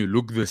menu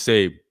looked the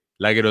same,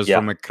 like it was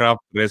from a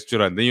craft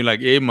restaurant. Then you're like,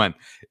 hey man,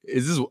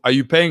 are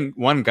you paying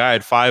one guy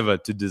at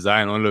Fiverr to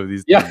design all of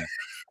these things?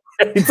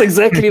 It's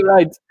exactly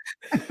right.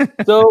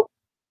 So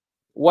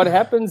what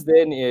happens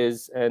then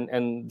is,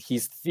 and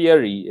his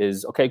theory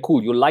is, okay,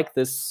 cool, you like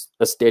this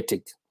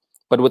aesthetic,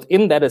 but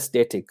within that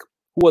aesthetic,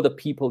 who are the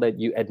people that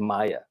you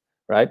admire,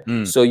 right?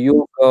 So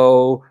you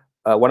go,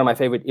 one of my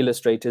favorite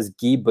illustrators,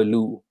 Guy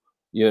Belleau,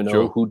 you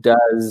know, who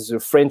does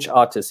French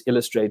artist,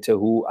 illustrator,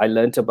 who I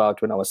learned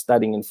about when I was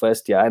studying in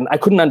first year. And I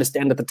couldn't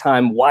understand at the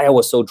time why I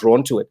was so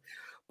drawn to it.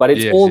 But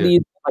it's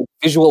these like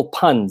visual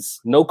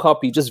puns, no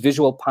copy, just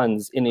visual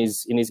puns in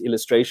his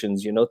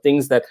illustrations, you know,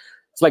 things that,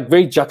 it's like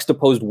very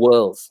juxtaposed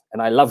worlds.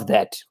 And I love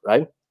that,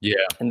 right? Yeah.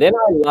 And then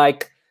I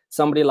like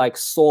somebody like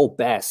Saul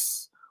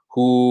Bass,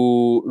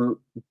 who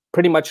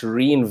pretty much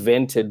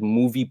reinvented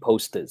movie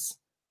posters,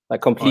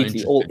 like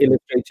completely, all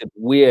illustrated,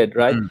 weird,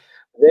 right?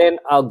 Then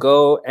I'll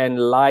go and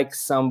like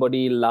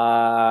somebody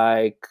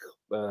like,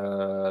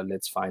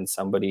 let's find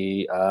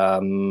somebody.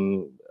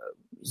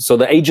 So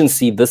the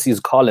agency, This Is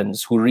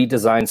Collins, who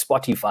redesigned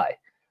Spotify,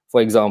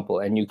 for example,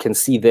 and you can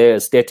see their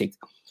aesthetic.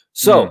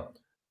 So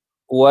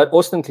what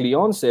Austin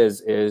Kleon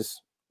says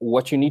is,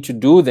 what you need to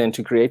do then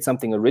to create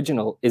something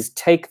original is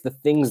take the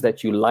things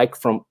that you like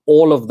from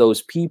all of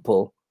those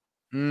people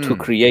to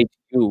create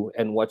you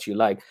and what you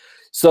like.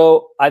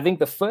 So I think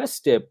the first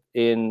step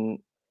in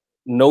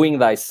knowing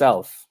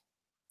thyself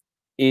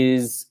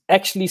is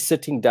actually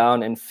sitting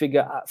down and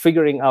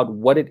figuring out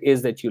what it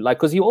is that you like.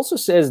 Because he also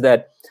says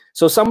that,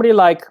 so somebody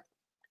like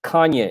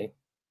Kanye,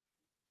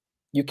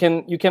 you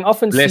can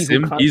often see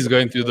him. He's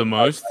going through the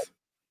most.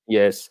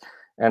 Yes,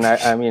 and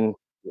I mean,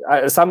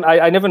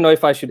 I never know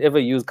if I should ever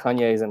use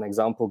Kanye as an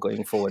example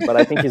going forward, but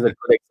I think he's a good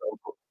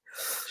example.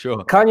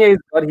 Sure. Kanye's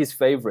got his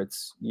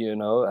favorites, you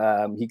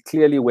know. He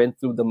clearly went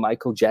through the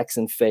Michael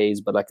Jackson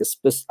phase, but like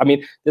I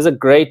mean, there's a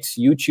great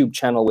YouTube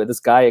channel where this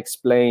guy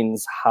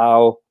explains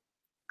how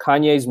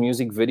Kanye's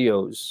music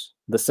videos,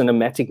 the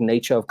cinematic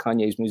nature of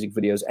Kanye's music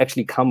videos,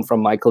 actually come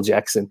from Michael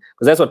Jackson,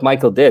 because that's what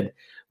Michael did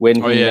when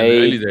he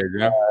made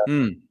the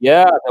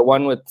the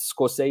one with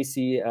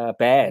Scorsese,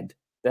 Bad.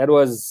 That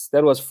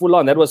was full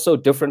on. That was so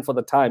different for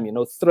the time, you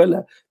know.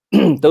 Thriller,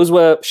 those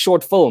were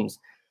short films,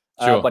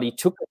 but he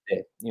took it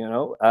there, you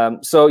know.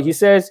 So he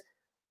says,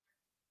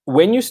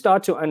 when you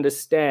start to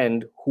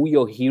understand who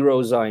your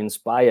heroes are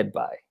inspired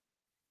by,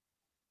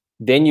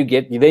 then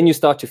you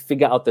start to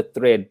figure out the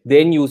thread.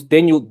 Then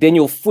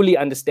you'll fully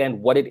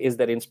understand what it is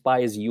that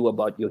inspires you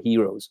about your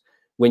heroes,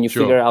 when you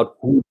figure out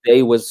who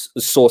they was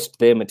sourced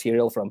their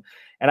material from.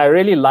 And I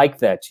really like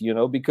that, you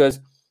know, because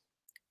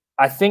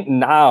I think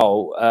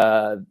now,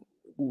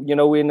 you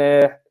know, we're in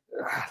a,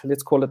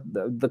 let's call it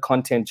the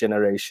content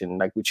generation.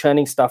 Like, we're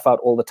churning stuff out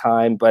all the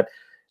time, but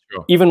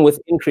even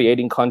within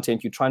creating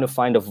content, you're trying to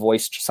find a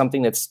voice,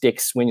 something that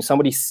sticks. When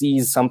somebody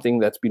sees something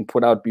that's been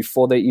put out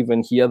before they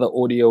even hear the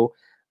audio,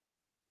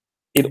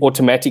 it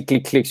automatically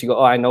clicks. You go,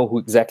 oh, I know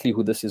exactly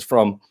who this is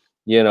from,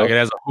 you know. Like, it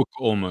has a hook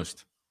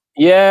almost.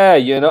 Yeah,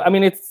 you know, I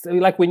mean, it's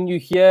like when you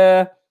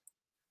hear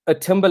a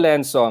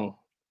Timberland song,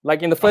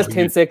 like in the first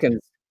 10 seconds,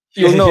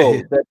 you'll know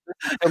that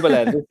this is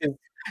Timberland.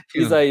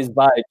 These are his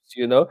vibes,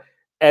 you know.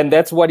 And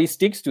that's what he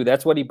sticks to.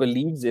 That's what he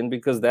believes in,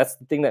 because that's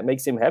the thing that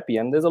makes him happy.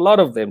 And there's a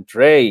lot of them.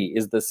 Dre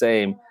is the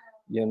same,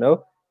 you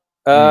know.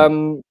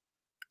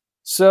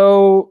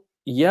 So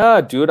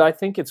yeah, dude, I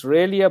think it's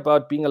really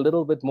about being a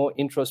little bit more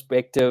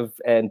introspective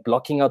and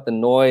blocking out the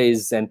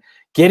noise and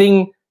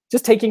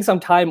just taking some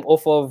time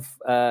off of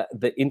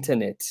the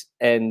internet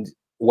and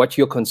what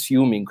you're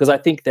consuming, because I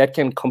think that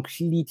can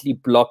completely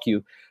block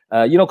you,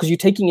 you know, because you're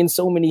taking in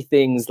so many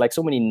things, like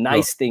so many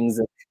nice things.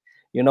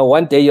 You know,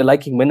 one day you're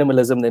liking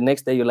minimalism, the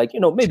next day you're like, you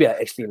know, maybe I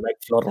actually like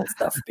floral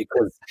stuff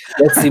because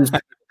that seems to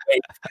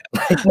be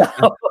right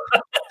now.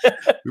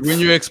 When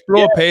you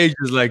explore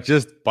pages like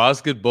just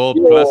basketball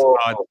plus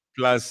art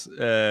plus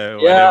whatever,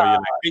 you're like,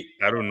 hey,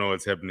 I don't know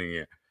what's happening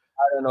here.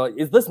 I don't know.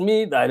 Is this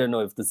me? I don't know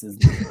if this is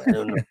me. I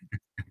don't know.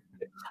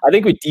 I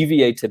think we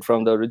deviated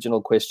from the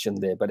original question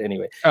there, but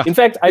anyway. In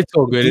fact, it's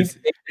all good.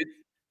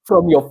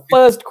 From your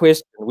first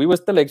question, we were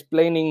still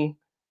explaining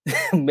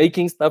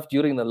making stuff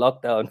during the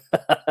lockdown.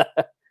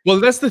 Well,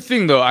 that's the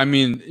thing, though. I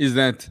mean, is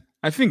that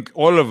I think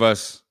all of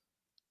us,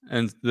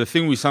 and the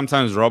thing we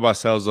sometimes rob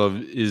ourselves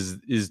of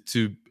is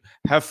to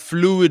have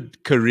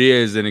fluid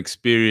careers and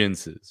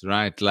experiences,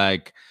 right?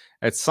 Like,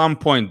 at some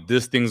point,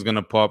 this thing's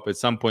gonna pop. At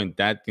some point,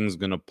 that thing's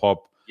gonna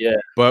pop. Yeah.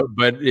 But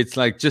it's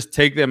like, just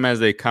take them as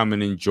they come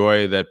and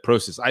enjoy that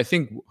process. I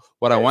think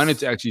what I wanted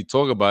to actually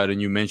talk about,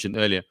 and you mentioned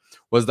earlier,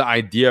 was the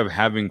idea of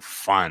having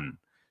fun.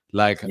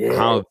 Like,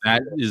 how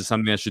that is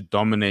something that should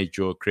dominate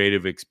your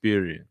creative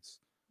experience.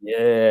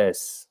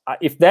 Yes.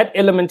 If that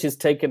element is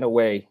taken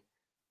away,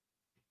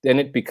 then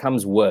it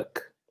becomes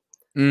work.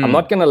 I'm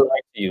not going to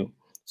lie to you.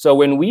 So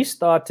when we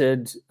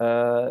started,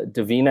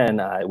 Davina and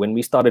I, when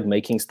we started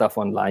making stuff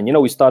online, you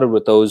know, we started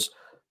with those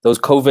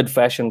COVID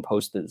fashion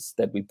posters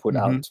that we put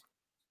out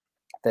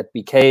that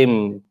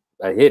became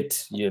a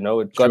hit. You know,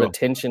 it got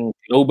attention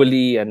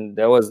globally, and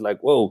there was like,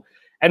 whoa.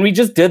 And we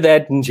just did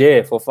that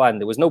for fun.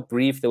 There was no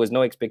brief. There was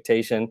no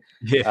expectation.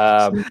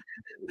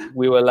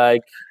 We were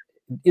like,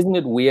 isn't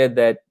it weird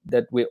that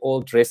we're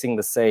all dressing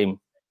the same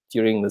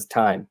during this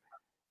time?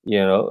 You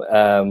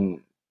know,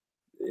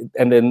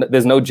 and then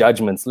there's no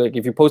judgments. Like,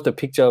 if you post a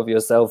picture of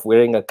yourself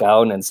wearing a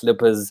gown and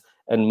slippers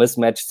and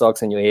mismatched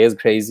socks and your hair is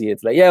crazy,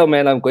 it's like, yeah,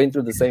 man, I'm going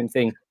through the same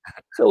thing.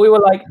 So we were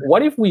like,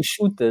 what if we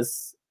shoot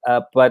this,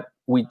 but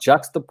we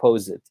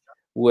juxtapose it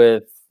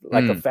with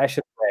like a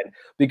fashion brand?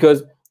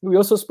 Because we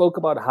also spoke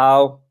about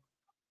how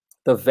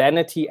the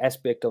vanity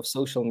aspect of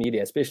social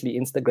media, especially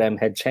Instagram,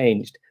 had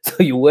changed.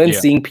 So you weren't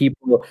seeing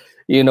people,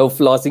 you know,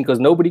 flossing because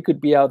nobody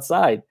could be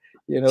outside,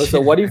 you know.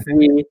 So what if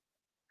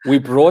we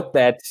brought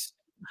that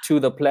to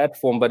the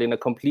platform, but in a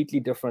completely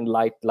different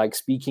light, like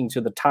speaking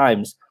to the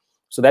times?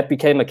 So that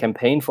became a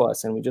campaign for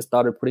us, and we just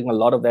started putting a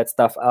lot of that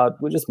stuff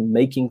out. We're just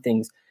making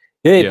things,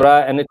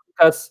 bruh, and it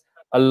took us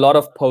a lot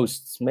of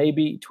posts,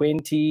 maybe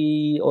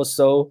 20 or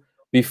so,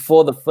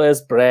 before the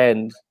first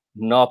brand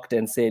knocked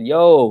and said,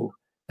 yo,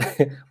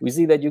 we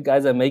see that you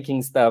guys are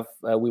making stuff,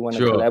 we want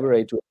to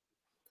collaborate with.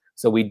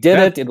 So we did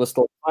it. It was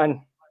still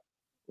fun.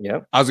 Yeah,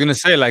 I was gonna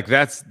say, like,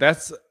 that's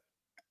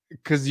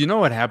because, you know,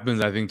 what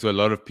happens, I think, to a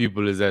lot of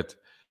people is that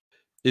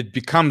it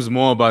becomes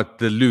more about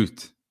the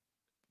loot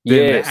than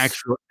the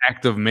actual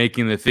act of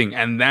making the thing,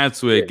 and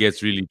that's where it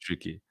gets really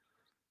tricky.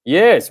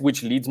 Yes,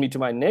 which leads me to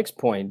my next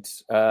point.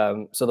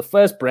 So the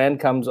first brand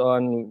comes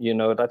on, you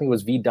know, I think it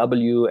was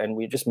VW, and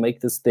we just make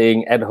this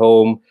thing at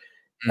home.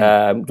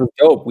 It was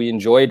dope. We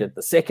enjoyed it.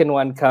 The second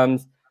one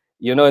comes,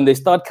 you know, and they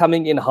start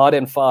coming in hard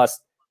and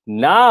fast.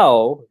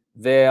 Now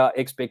there are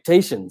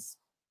expectations,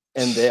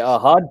 and there are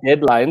hard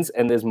deadlines,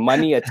 and there's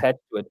money attached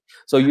to it.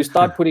 So you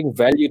start putting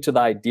value to the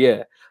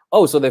idea.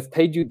 Oh, so they've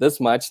paid you this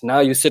much.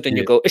 Now you sit and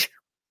you go,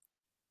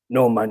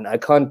 no, man, I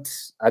can't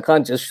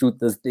just shoot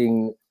this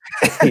thing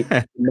in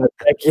my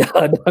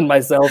backyard on my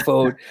cell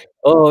phone.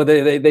 Oh,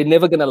 they're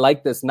never gonna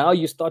like this. Now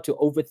you start to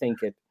overthink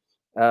it,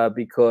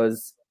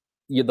 because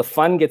the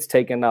fun gets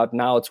taken out.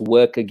 Now it's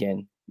work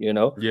again.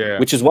 Yeah.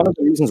 which is one of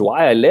the reasons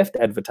why I left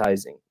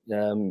advertising,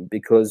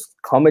 because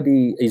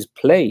comedy is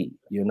play,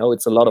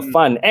 it's a lot of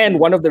fun. And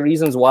one of the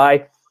reasons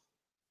why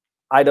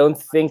I don't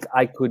think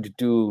I could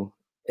do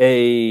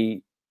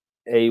a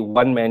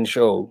one-man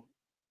show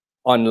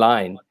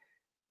online,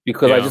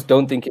 because I just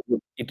don't think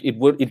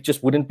it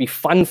just wouldn't be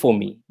fun for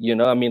me.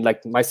 I mean,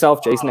 like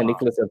myself, Jason, and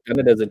Nicholas have done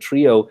it as a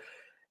trio.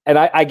 And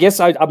I guess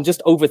I'm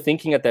just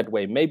overthinking it that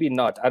way. Maybe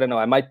not. I don't know.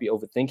 I might be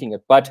overthinking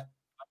it, but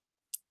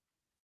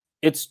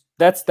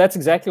that's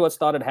exactly what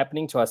started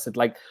happening to us.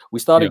 We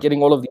started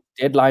getting all of these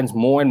deadlines.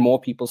 More and more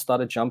people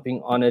started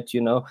jumping on it,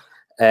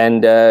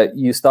 and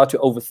you start to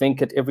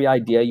overthink it. Every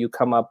idea you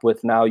come up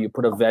with now, you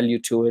put a value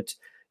to it.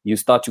 You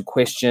start to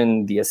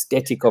question the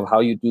aesthetic of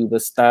how you do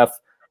this stuff.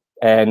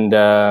 And,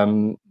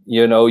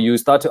 you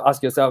start to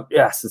ask yourself,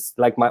 yes, it's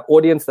like my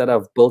audience that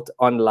I've built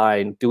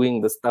online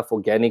doing the stuff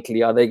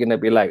organically, are they going to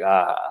be like,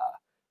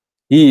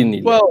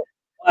 well,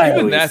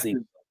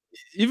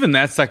 even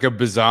that's like a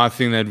bizarre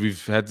thing that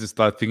we've had to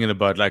start thinking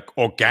about, like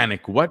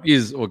organic. What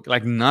is,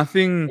 like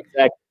nothing,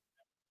 exactly.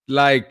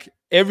 Like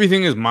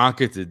everything is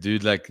marketed,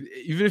 dude. Like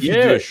even if you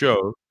do a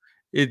show,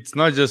 it's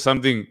not just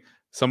something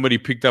somebody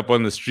picked up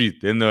on the street.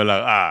 Then they're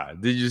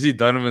like, did you see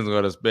Donovan's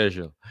got a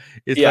special?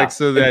 It's like,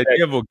 so the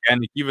idea of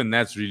organic, even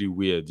that's really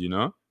weird,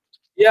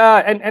 Yeah,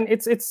 and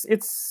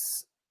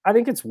it's I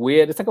think it's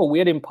weird. It's like a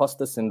weird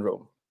imposter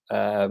syndrome.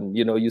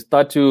 You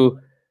start to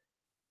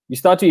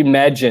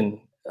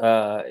imagine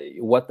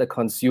what the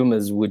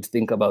consumers would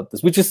think about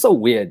this, which is so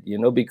weird,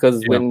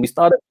 because when we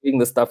started doing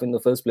the stuff in the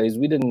first place,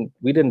 we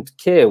didn't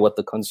care what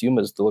the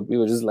consumers thought. We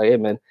were just like, hey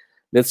man,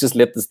 let's just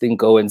let this thing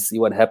go and see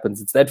what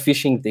happens. It's that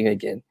fishing thing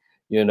again,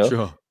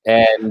 Sure.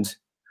 And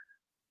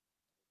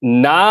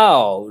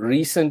now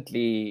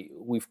recently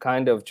we've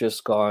kind of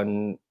just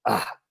gone,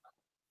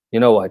 you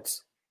know what?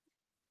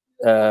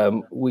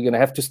 We're gonna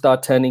have to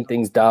start turning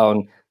things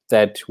down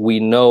that we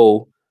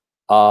know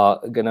are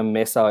gonna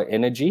mess our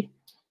energy.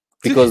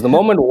 Because the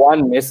moment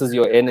one messes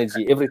your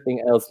energy,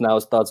 everything else now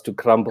starts to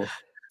crumble.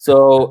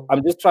 So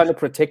I'm just trying to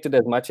protect it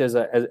as much as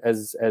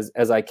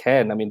I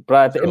can. I mean,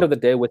 at the end of the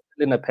day, we're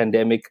still in a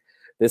pandemic.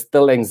 There's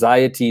still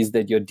anxieties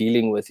that you're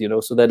dealing with,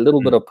 So that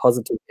little bit of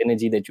positive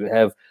energy that you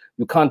have,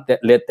 you can't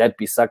let that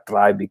be sucked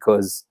dry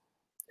because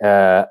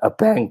a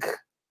bank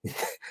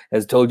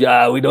has told you,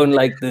 we don't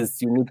like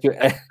this. You need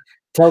to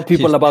tell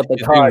people about the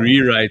card.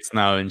 Rewrites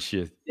now and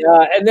shit.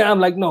 Yeah, and then I'm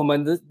like, no,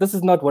 man, this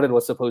is not what it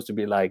was supposed to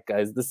be like,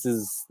 guys. This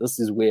is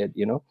weird,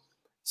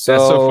 So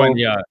that's so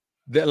funny. Yeah,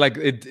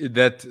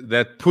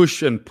 that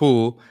push and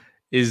pull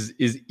is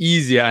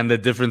easier under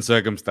different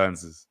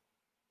circumstances.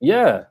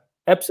 Yeah,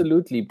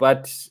 absolutely.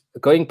 But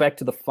going back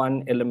to the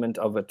fun element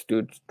of it,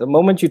 dude, the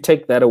moment you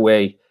take that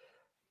away,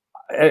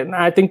 and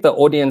I think the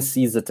audience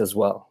sees it as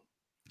well.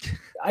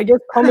 I guess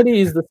comedy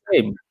is the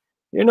same.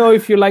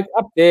 If you're like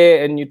up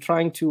there and you're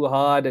trying too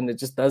hard and it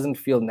just doesn't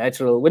feel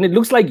natural, when it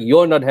looks like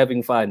you're not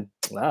having fun,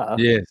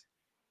 yes,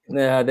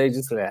 they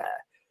just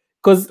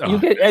because you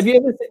get.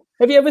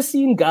 Have you ever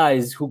seen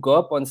guys who go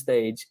up on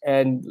stage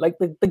and like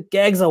the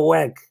gags are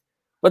whack,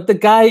 but the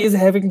guy is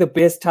having the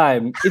best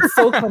time? It's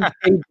so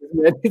contagious,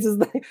 man. It's just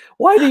like,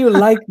 why do you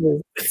like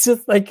this? It's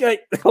just like,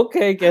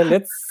 okay,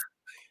 again,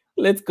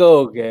 let's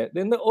go again.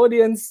 Then the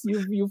audience,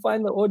 you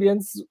find the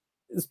audience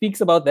speaks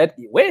about that.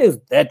 Where is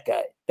that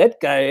guy? That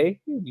guy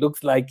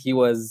looks like he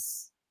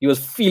was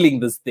feeling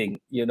this thing,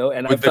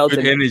 and with I felt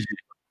good energy.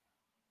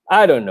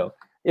 I don't know.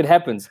 It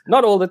happens.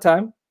 Not all the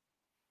time.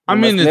 I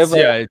mean, there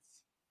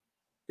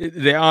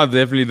are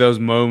definitely those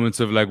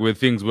moments of like where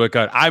things work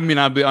out. I mean,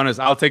 I'll be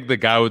honest, I'll take the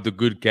guy with the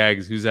good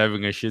gags who's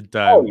having a shit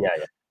time. Oh, yeah.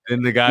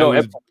 Then the guy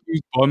who's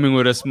bombing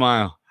with a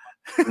smile.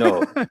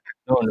 No.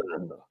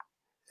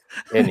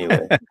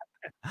 Anyway.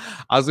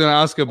 I was going to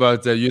ask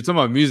about, you were talking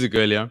about music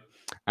earlier,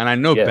 and I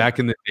know back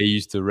in the day you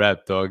used to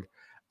rap, dog.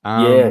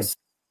 Yes.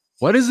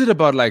 What is it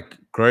about like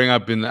growing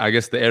up in, I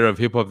guess, the era of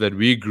hip hop that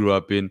we grew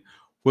up in,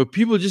 where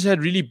people just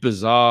had really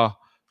bizarre,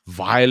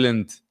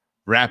 violent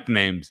rap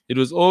names? It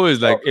was always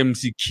like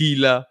MC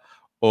Keela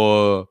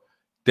or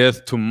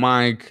Death to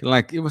Mike.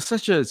 Like, it was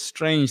such a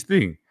strange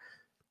thing.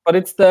 But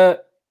it's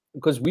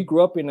because we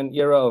grew up in an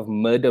era of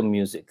murder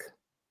music.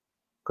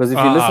 Because if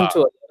you listen to a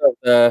lot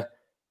of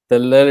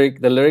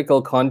the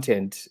lyrical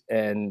content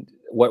and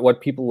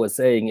what people were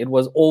saying, it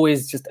was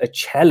always just a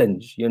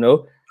challenge,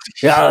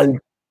 Yeah,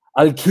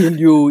 I'll kill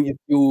you if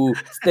you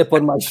step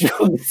on my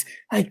shoes.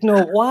 Like,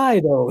 no, why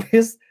though?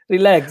 Just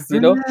relax,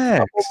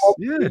 Relax.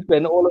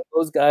 And all of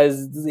those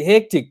guys, this is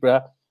hectic,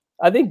 bruh.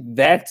 I think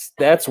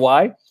that's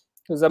why.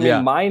 Because I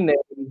mean,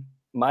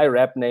 my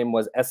rap name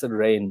was Acid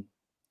Rain.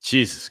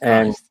 Jesus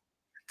Christ.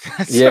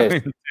 That's so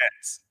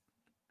intense.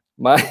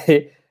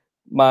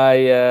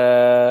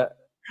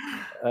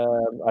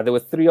 There were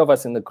three of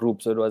us in the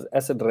group, so it was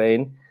Acid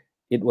Rain,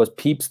 it was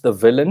Peeps the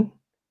Villain,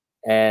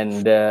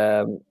 and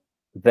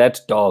that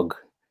dog.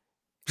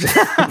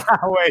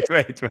 Wait.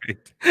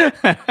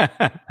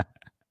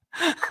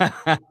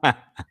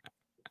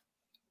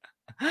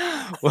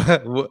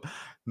 what?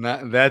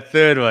 That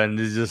third one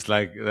is just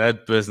like,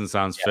 that person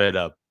sounds fed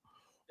up.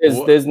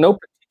 There's no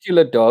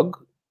particular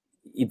dog,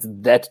 it's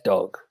that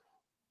dog.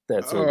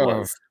 That's what it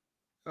was.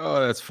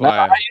 Oh, that's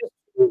fire.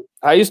 Now,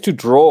 I used to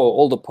draw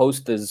all the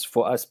posters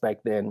for us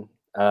back then,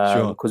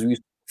 because we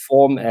used to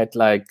perform at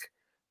like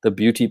the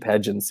beauty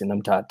pageants in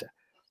Mthatha,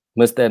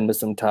 Mr. and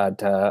Miss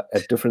Mthatha,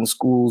 at different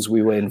schools.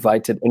 We were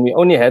invited, and we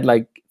only had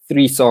like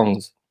 3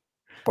 songs,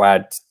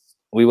 but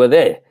we were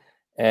there,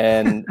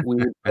 and we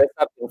would dress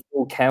up in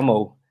full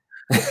camo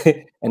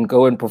and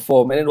go and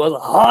perform, and it was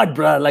hard,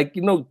 bro. Like,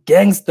 you know,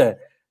 gangster.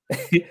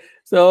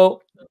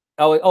 So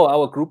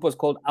our group was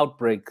called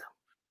Outbreak.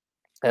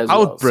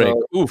 Outbreak.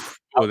 Well. So, oof.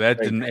 Oh, that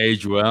didn't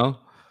age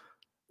well.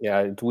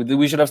 Yeah,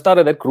 we should have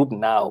started that group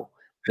now.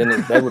 Then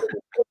that would have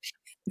been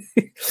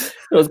it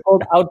was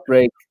called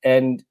Outbreak,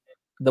 and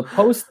the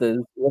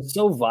posters were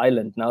so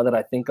violent now that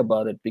I think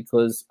about it,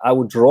 because I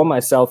would draw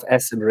myself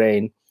acid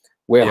rain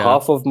where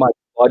half of my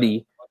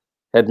body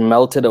had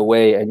melted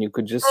away and you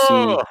could just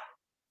see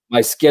my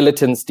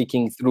skeleton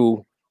sticking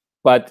through,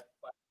 but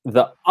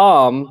the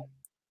arm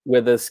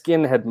where the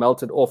skin had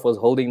melted off was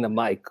holding the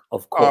mic,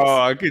 of course.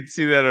 Oh, I could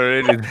see that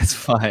already. That's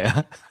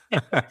fire.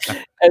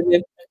 And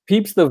then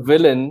Peeps the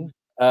villain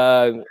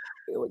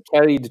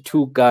carried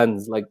 2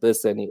 guns like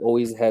this, and he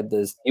always had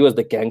this. He was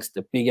the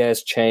gangster, big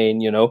ass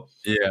chain, you know.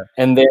 Yeah.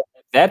 And then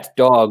that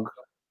dog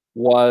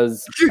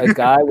was a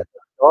guy with a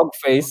dog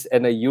face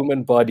and a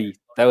human body.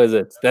 That was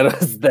it. That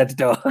was that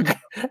dog.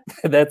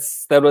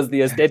 that was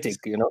the aesthetic,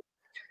 you know.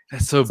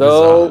 That's so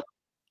bizarre.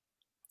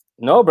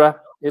 No, bro.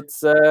 It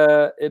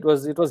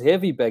was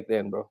heavy back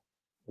then, bro.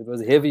 It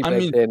was heavy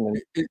back then.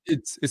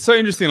 It's so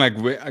interesting, like,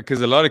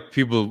 because a lot of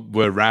people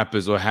were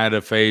rappers or had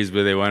a phase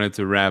where they wanted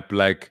to rap.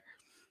 Like,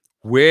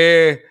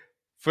 where,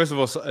 first of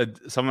all,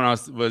 someone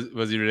asked,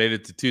 was he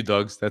related to 2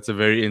 dogs? That's a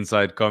very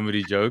inside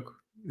comedy joke.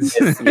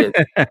 Yes, yes.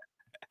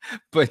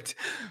 but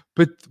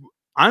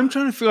I'm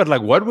trying to figure out,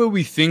 like, what were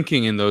we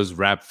thinking in those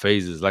rap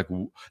phases? Like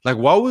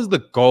what was the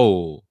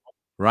goal,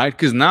 right?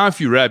 Because now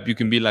if you rap, you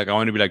can be like, I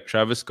want to be like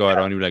Travis Scott,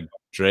 I want to be like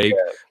Drake,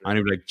 I want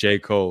to be like J.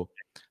 Cole.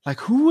 Like,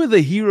 who were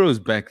the heroes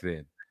back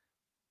then?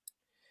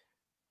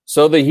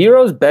 So the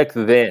heroes back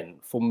then,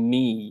 for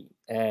me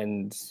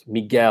and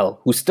Miguel,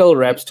 who still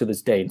raps to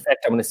this day. In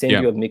fact, I'm going to send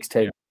you a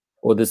mixtape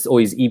or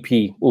his EP.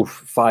 Oof,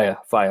 fire.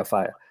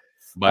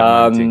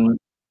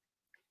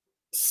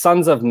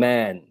 Sons of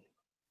Man,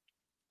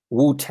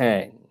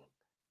 Wu-Tang,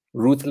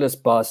 Ruthless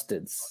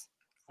Bastards,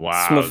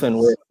 wow, Smith and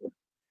Wesson.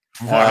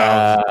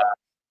 Wow.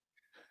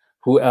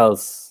 Who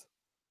else?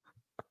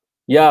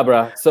 Yeah,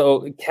 bruh.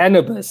 So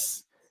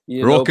Cannabis.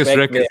 Raucous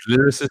Records,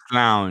 Lyricist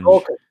Lounge.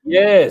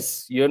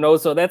 Yes, you know,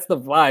 so that's the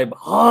vibe.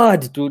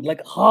 Hard, dude,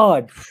 like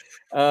hard.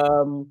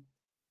 Those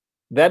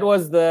were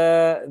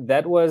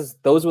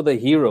the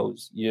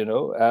heroes, you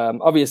know.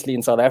 Obviously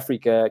in South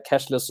Africa,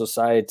 cashless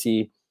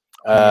society,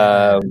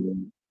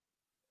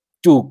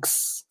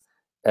 Dukes,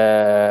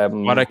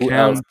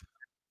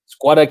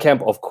 Squatter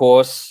Camp, of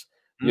course.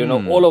 You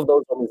know, all of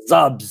those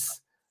Zubs.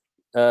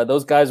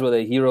 Those guys were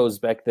the heroes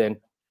back then.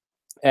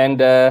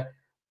 And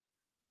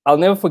I'll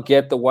never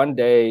forget the one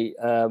day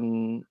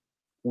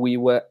we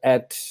were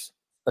at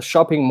a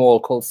shopping mall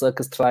called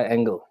Circus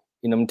Triangle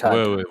in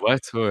Mthatha. Wait, what?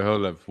 Wait,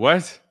 hold up.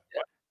 What?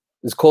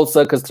 It's called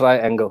Circus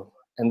Triangle.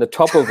 And the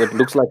top of it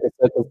looks like a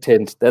circus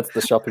tent. That's the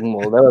shopping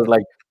mall. That was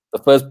like the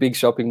first big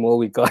shopping mall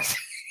we got.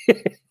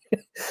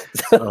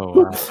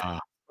 Wow.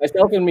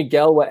 Myself and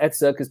Miguel were at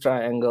Circus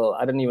Triangle.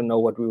 I didn't even know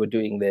what we were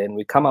doing there. And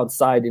we come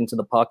outside into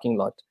the parking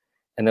lot,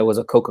 and there was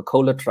a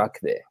Coca-Cola truck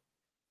there.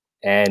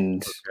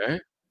 And they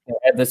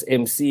had this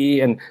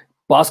MC, and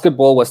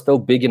basketball was still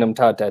big in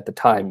Mthatha at the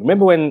time.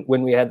 Remember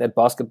when we had that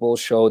basketball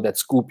show that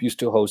Scoop used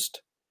to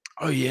host?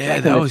 Oh, yeah,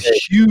 that was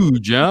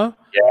huge, huh?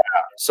 Yeah.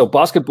 So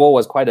basketball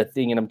was quite a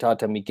thing in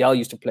Mthatha. Miguel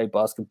used to play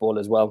basketball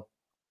as well.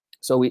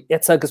 So we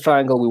at Circus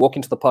Triangle, we walk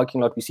into the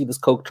parking lot, we see this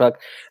Coke truck.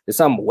 There's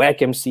some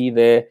whack MC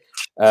there,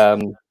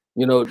 you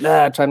know,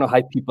 trying to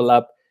hype people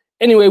up.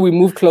 Anyway, we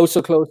move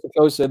closer.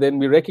 Then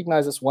we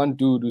recognize this one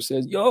dude who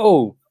says,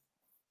 "Yo,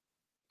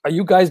 are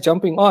you guys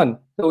jumping on?"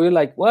 So we're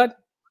like, "What?"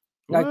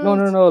 Like,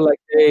 no. Like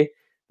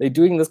they're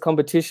doing this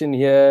competition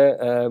here.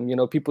 You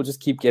know, people just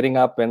keep getting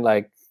up and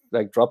like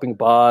dropping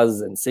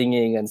bars and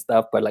singing and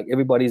stuff, but like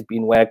everybody's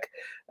been whack.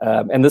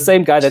 And the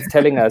same guy that's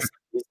telling us,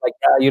 he's like,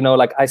 yeah, you know,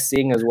 like I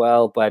sing as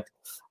well, but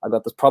I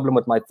got this problem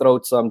with my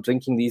throat, so I'm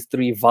drinking these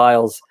 3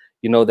 vials,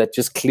 you know, that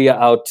just clear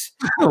out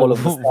all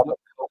of the stuff.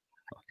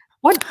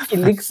 What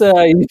elixir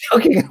are you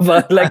talking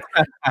about? Like,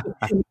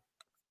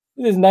 this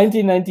is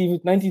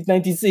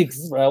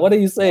 1996, bro. What are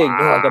you saying? Wow.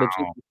 No, I gotta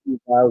drink 3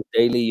 vials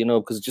daily, you know,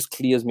 because it just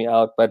clears me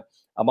out. But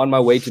I'm on my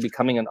way to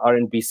becoming an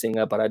R&B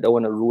singer, but I don't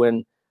want to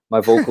ruin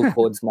my vocal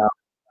cords now.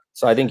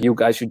 So I think you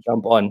guys should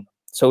jump on.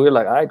 So we're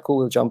like, all right, cool,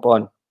 we'll jump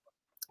on.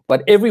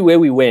 But everywhere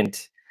we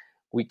went,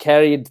 we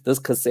carried this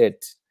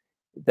cassette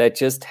that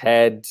just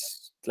had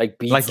like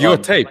beats. Like your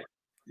tape.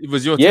 It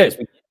was your tape.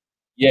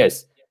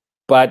 Yes.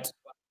 But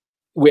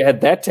we had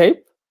that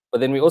tape,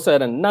 but then we also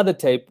had another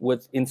tape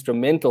with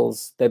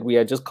instrumentals that we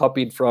had just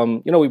copied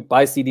from, you know, we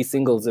buy CD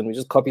singles and we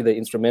just copy the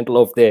instrumental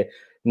of their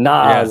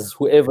Nas,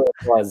 whoever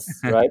it was,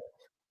 right?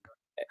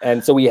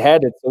 And so we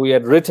had it. So we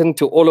had written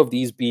to all of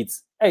these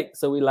beats. Hey,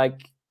 so we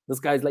like, this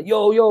guy's like,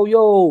 yo, yo,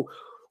 yo,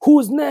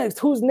 who's next?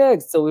 Who's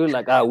next? So we were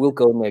like, we'll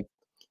go next.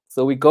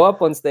 So we go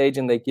up on stage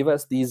and they give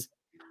us these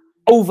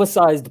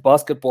oversized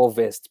basketball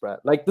vests, bro.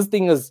 Like this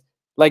thing is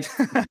like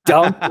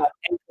down to my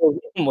ankle,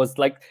 almost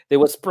like they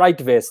were Sprite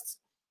vests.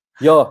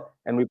 Yo,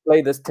 and we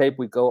play this tape,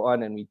 we go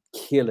on and we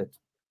kill it.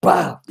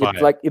 Bah!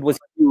 It's like it was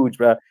huge,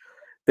 bro.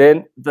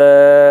 Then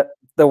the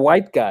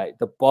white guy,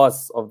 the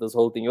boss of this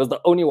whole thing, he was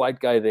the only white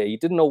guy there. He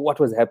didn't know what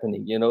was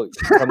happening, you know. He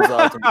comes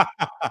out and,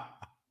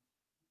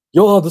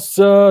 yo, this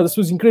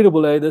was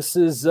incredible, eh? This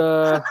is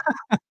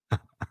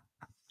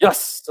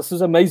yes, this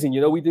is amazing.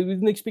 You know, we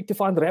didn't expect to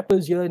find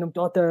rappers here in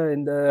Mthatha,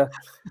 and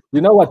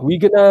you know what? We're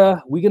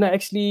gonna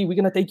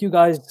take you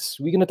guys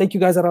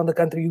around the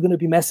country. You're gonna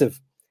be massive,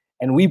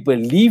 and we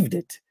believed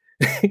it.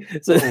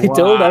 So he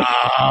told us,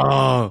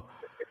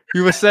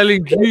 you were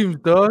selling dreams,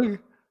 dog.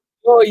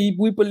 Oh,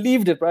 we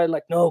believed it, right?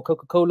 Like, no,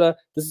 Coca-Cola,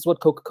 this is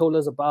what Coca-Cola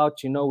is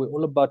about. You know, we're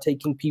all about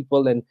taking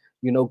people and,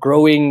 you know,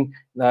 growing,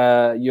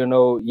 you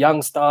know,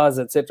 young stars,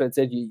 etc.,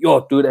 etc.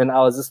 Yo, dude, and I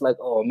was just like,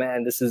 oh,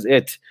 man, this is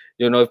it.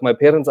 You know, if my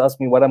parents ask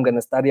me what I'm going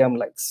to study, I'm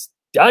like,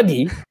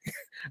 study?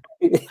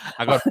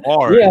 I got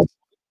bars.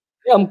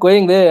 Yeah, I'm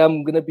going there.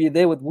 I'm going to be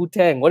there with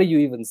Wu-Tang. What are you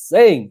even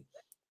saying?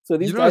 So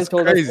these guys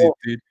told us,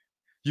 dude.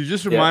 You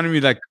just reminded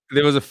me, like,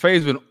 there was a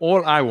phase when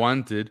all I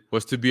wanted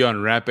was to be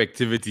on Rap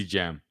Activity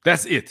Jam.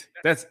 That's it.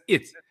 That's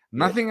it.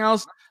 Nothing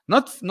else.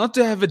 Not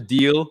to have a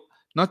deal,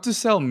 not to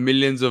sell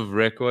millions of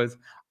records.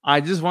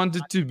 I just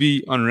wanted to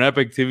be on Rap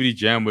Activity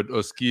Jam with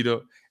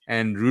Oskido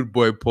and Rude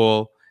Boy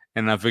Paul,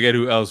 and I forget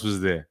who else was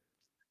there.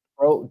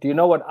 Bro, do you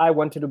know what I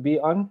wanted to be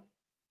on?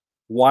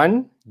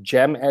 1,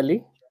 Jam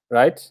Alley,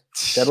 right?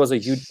 That was a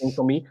huge thing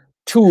for me.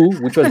 2,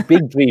 which was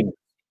Big Dreams.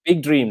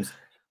 Big Dreams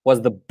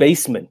was the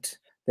basement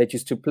that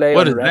used to play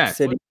on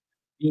Rhapsody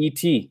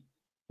BET. You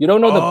don't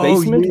know the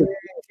basement?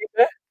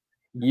 Yeah.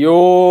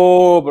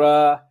 Yo,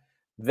 bruh.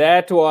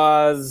 That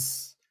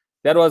was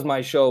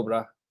my show,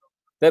 bruh.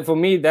 That for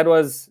me, that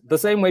was the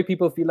same way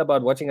people feel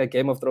about watching a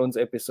Game of Thrones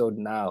episode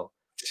now,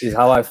 is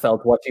how I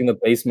felt watching the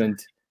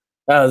basement.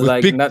 I was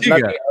like, Big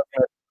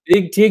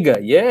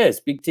Tigger. Yes,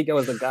 Big Tigger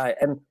was the guy.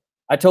 And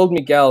I told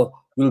Miguel,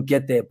 we'll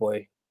get there,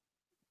 boy.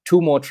 2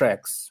 more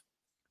tracks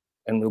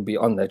and we'll be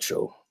on that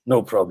show.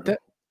 No problem.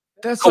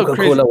 That's so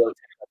crazy.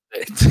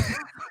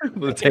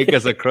 Will take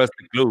us across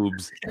the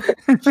globes.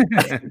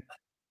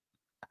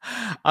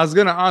 I was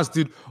gonna ask,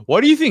 dude,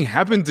 what do you think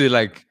happened to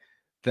like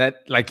that?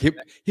 Like hip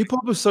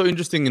hop is so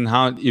interesting in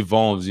how it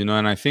evolves, you know,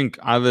 and I think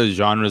other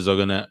genres are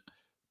gonna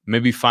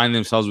maybe find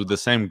themselves with the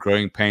same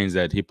growing pains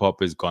that hip hop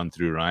has gone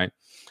through, right?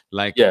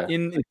 Like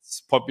in its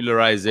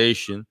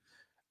popularization,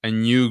 a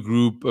new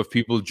group of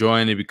people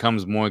join, it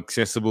becomes more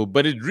accessible,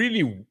 but it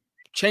really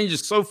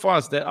changes so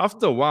fast that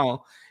after a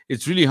while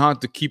it's really hard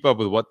to keep up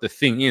with what the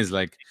thing is.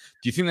 Like,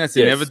 do you think that's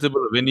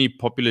inevitable of any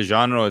popular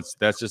genre, or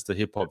that's just a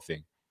hip hop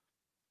thing?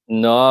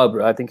 No,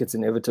 bro, I think it's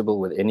inevitable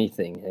with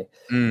anything.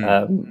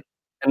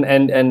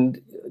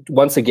 And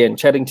once again,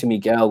 chatting to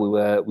Miguel,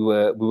 we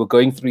were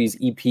going through his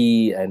EP,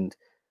 and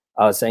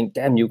I was saying,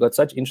 damn, you got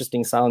such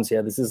interesting sounds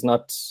here. This is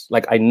not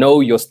like, I know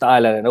your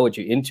style and I know what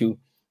you're into,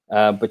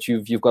 but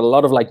you've got a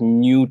lot of like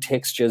new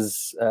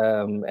textures,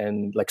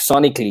 and like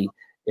sonically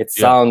it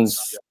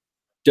sounds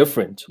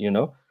different, you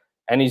know.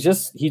 And he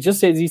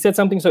said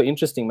something so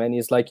interesting, man.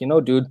 He's like, you know,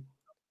 dude,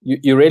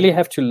 you really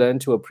have to learn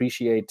to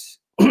appreciate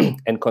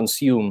and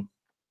consume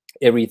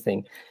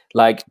everything.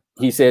 Like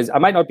he says, I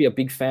might not be a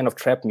big fan of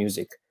trap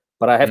music,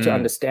 but I have to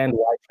understand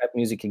why trap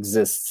music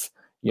exists,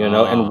 you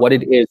know, and what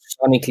it is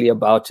sonically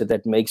about it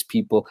that makes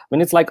people. I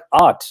mean, it's like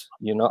art,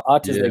 you know.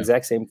 Art is the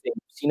exact same thing.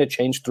 We've seen it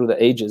change through the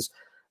ages.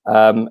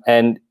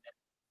 And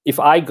if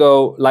I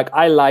go, like,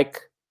 I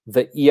like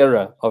the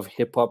era of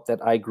hip hop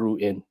that I grew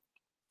in.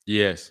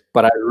 Yes,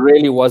 but I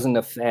really wasn't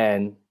a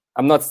fan.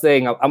 I'm not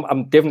saying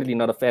I'm definitely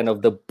not a fan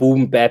of the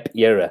boom bap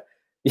era.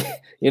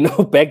 You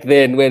know, back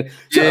then when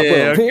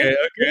okay,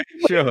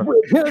 sure.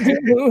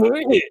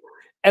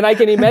 And I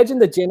can imagine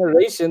the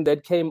generation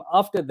that came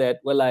after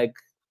that were like,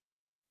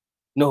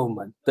 no,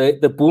 man.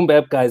 The boom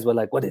bap guys were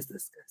like, what is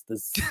this,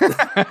 guys?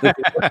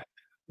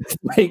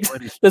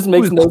 This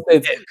makes no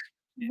sense.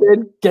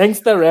 Then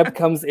gangster rap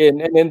comes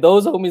in, and then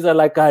those homies are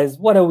like, guys,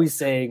 what are we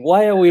saying?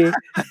 Why are we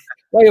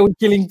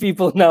killing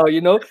people now?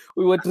 You know,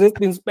 we were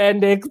dressed in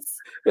spandex.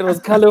 It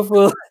was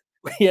colorful.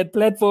 We had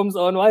platforms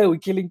on. Why are we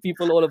killing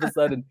people all of a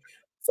sudden?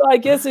 So I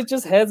guess it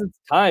just has its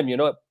time. You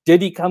know,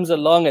 Diddy comes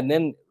along, and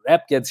then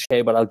rap gets,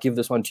 hey, but I'll give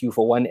this one to you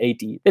for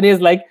 180. Then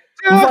he's like,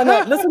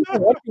 listen to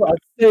what you are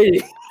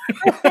saying.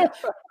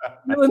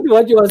 Listen to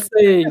what you are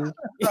saying.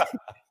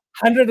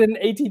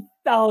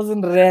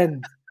 180,000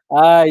 rand.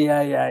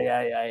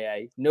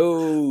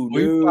 No.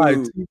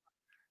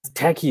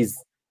 Tackies.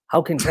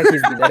 How can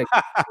tackies be that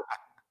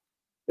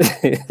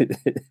expensive?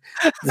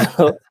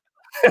 So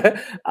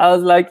I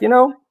was like, you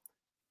know,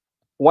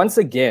 once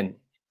again,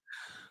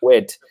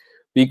 wait,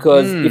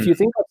 because if you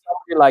think of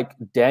somebody like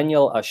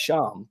Daniel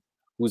Asham,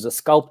 who's a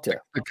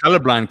sculptor, the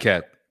colorblind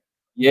cat.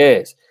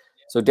 Yes.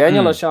 So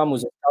Daniel Asham,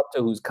 who's a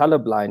sculptor who's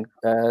colorblind,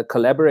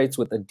 collaborates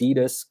with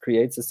Adidas,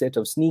 creates a set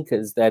of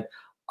sneakers that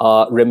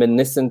are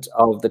reminiscent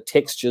of the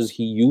textures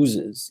he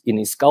uses in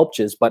his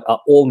sculptures, but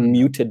are all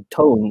muted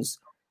tones.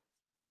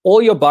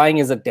 All you're buying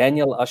is a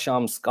Daniel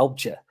Asham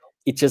sculpture.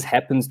 It just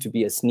happens to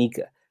be a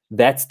sneaker.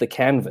 That's the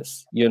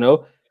canvas, you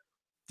know?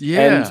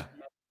 Yeah. And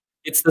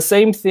it's the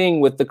same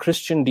thing with the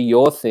Christian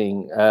Dior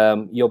thing.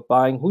 You're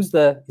buying, is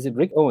it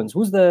Rick Owens?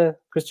 Who's the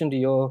Christian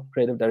Dior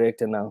creative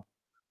director now?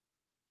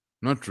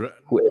 Who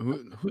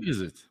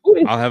is it?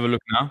 I'll have a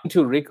look now.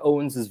 To Rick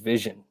Owens's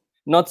vision.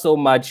 Not so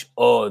much,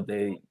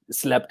 they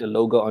slapped a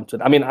logo onto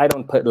it. I mean, I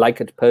don't like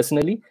it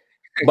personally,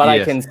 but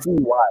yes. I can see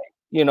why.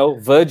 You know,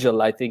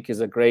 Virgil, I think, is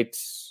a great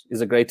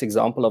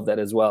example of that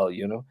as well.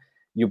 You know,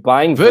 you're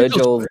buying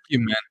Virgil's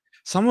man.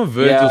 Some of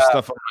Virgil's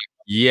stuff, I'm like,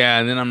 yeah,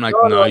 and then I'm like,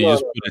 no, you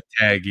just put a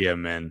tag here,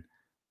 man.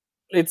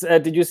 It's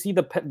did you see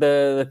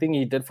the thing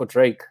he did for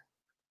Drake?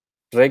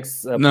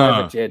 Drake's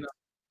private jet.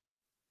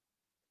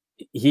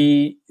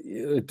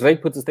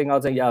 Drake puts this thing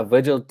out saying, yeah,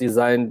 Virgil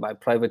designed my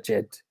private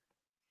jet.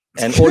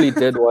 And all he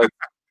did was,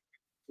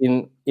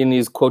 in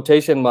his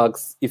quotation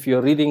marks, if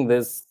you're reading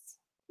this,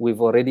 we've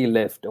already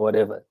left or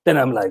whatever. Then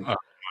I'm like, oh my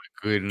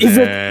goodness. Is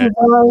it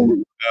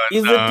designed?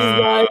 Is it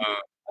designed?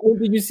 I mean,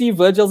 did you see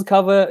Virgil's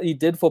cover he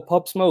did for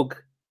Pop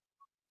Smoke?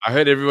 I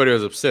heard everybody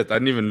was upset. I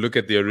didn't even look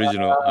at the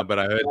original, but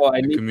I heard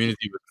the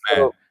community was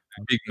mad.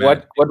 Big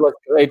mad. What was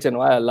great and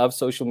why I love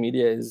social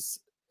media is,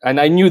 and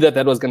I knew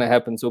that was going to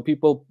happen. So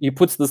he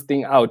puts this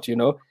thing out, you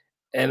know,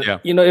 and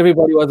you know,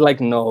 everybody was like,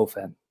 no,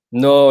 fam.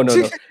 No. And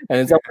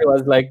then somebody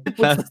was like,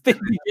 what's this thing?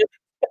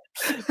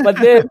 But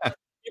then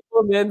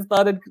people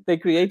they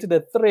created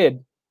a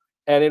thread,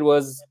 and it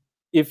was,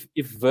 if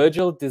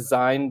Virgil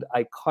designed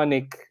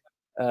iconic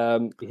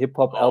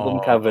hip-hop album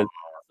covers.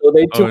 So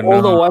they took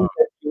all the ones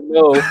that you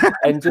know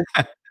and just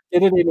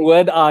did it in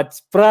word art.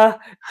 Bruh.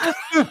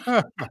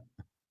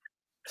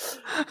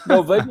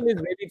 No, Virgil is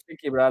really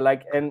tricky, bruh.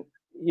 Like, and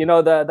you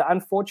know, the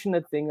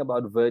unfortunate thing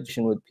about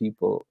Virgil with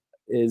people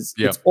is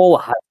it's all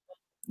hype,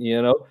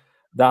 you know.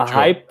 The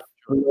hype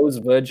blows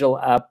Virgil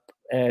up,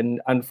 and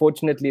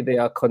unfortunately,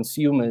 there are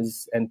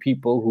consumers and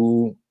people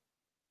who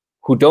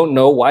don't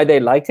know why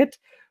they like it,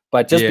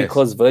 but just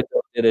because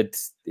Virgil did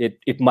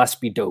it must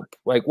be dope.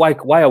 Like, why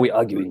are we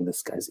arguing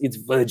this, guys? It's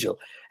Virgil.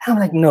 I'm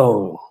like,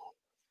 no.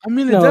 I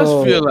mean, it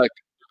does feel like,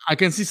 I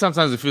can see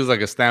sometimes it feels like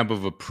a stamp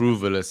of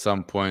approval at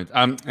some point.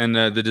 And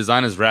the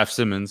designer is Raf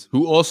Simons,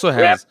 who also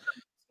has.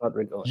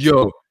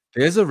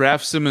 There's a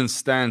Raf Simons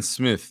Stan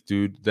Smith,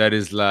 dude, that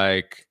is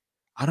like,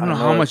 I don't know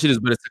how much it is,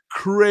 but it's a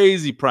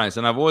crazy price.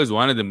 And I've always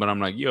wanted them, but I'm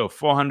like,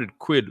 400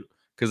 quid.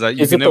 Because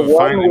you can never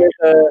find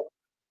them.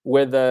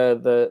 Where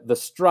the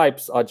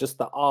stripes are just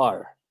the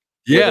R.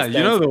 Yeah, you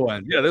know the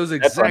one. Yeah, those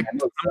exact.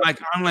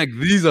 I'm like,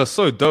 these are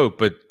so dope,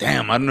 but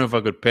damn, I don't know if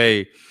I could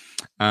pay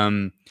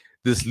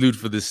this loot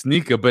for this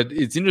sneaker. But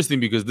it's interesting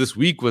because this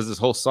week was this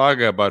whole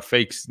saga about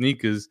fake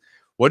sneakers.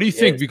 What do you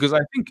think? Because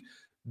I think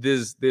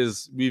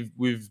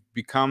we've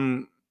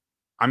become.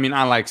 I mean,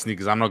 I like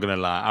sneakers. I'm not gonna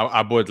lie.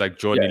 I bought like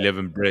Jordan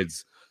 11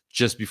 breads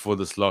just before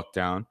this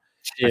lockdown.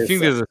 I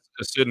think there's a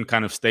certain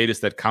kind of status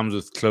that comes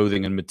with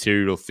clothing and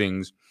material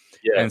things.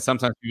 Yeah. And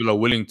sometimes people are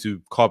willing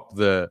to cop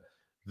the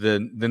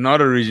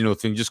not original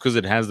thing just because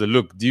it has the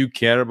look. Do you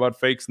care about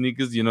fake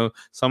sneakers? You know,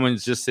 someone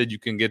just said you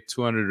can get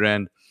 200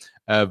 Rand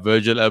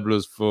Virgil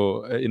Ablohs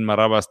in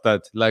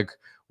Marabastad. Like,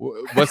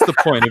 what's the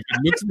point? If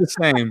it looks the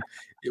same,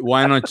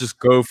 why not just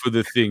go for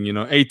the thing? You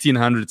know,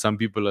 1800, some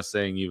people are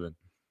saying even.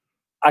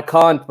 I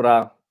can't,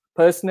 bruh.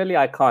 Personally,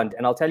 I can't.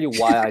 And I'll tell you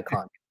why I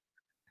can't.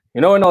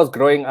 You know, when I was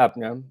growing up,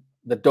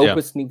 the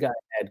dopest sneaker I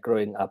had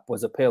growing up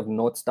was a pair of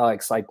North Star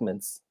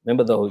Excitements.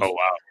 Remember those? Oh,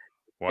 wow.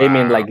 They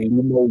mean like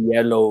Lumo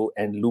Yellow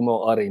and Lumo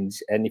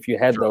Orange. And if you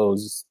had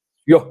those,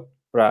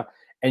 bruh.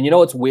 And you know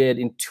what's weird?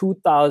 In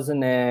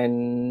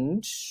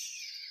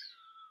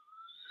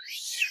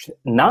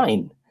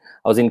 2009,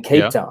 I was in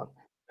Cape Town.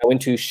 I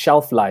went to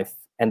Shelf Life,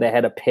 and they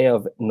had a pair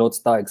of North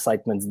Star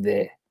Excitements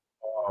there.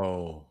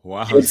 Oh,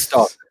 wow. Good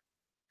stock.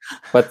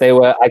 But they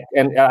were,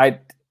 I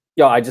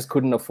just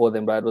couldn't afford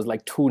them, but it was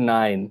like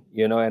 2.9,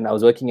 you know, and I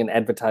was working in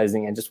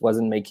advertising and just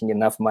wasn't making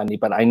enough money,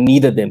 but I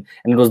needed them.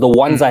 And it was the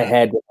ones I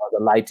had when I was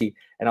a lighty,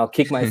 and I'll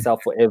kick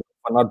myself forever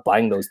for not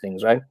buying those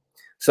things, right?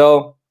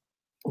 So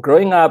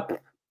growing up,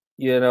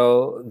 you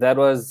know, that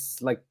was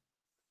like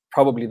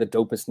probably the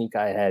dopest sneaker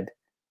I had.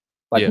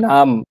 But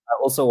now I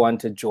also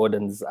wanted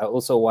Jordans. I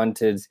also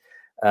wanted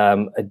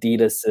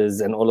Adidas's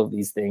and all of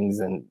these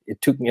things. And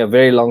it took me a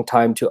very long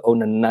time to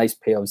own a nice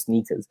pair of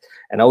sneakers.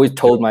 And I always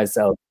told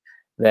myself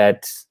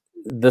that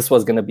this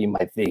was going to be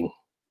my thing,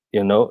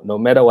 you know, no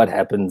matter what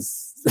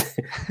happens.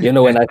 You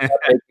know, when I start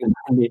making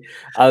money,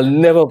 I'll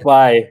never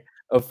buy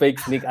a fake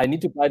sneaker. I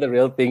need to buy the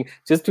real thing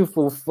just to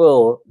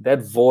fulfill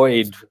that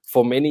void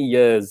for many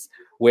years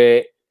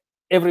where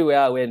everywhere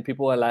I went,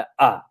 people were like,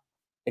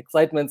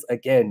 Excitements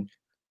again.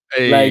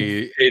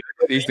 Hey,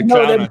 he's the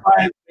clown. Like,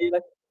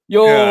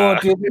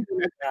 dude,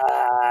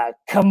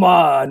 come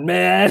on,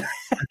 man.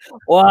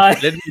 Why?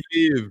 Let me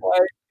leave. Why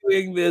are you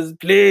doing this,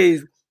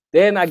 please?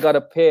 Then I got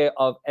a pair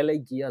of LA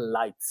Gear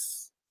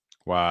lights.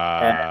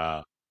 Wow.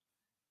 And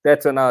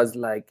that's when I was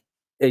like,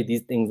 hey,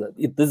 these things,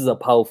 this is a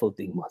powerful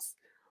thing, Mas.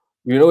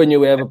 You know, when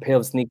you have a pair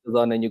of sneakers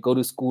on and you go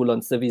to school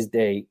on Civies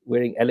Day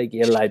wearing LA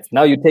Gear lights,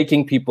 now you're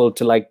taking people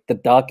to like the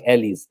dark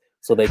alleys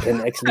so they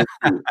can actually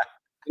see.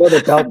 You know,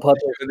 the dark part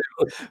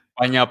of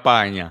Panya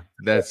panya.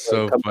 That's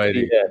so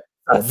funny.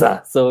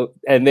 So,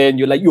 and then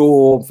you're like,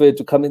 yo, fit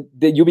to come in.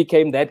 Then you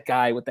became that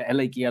guy with the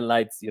LA Gear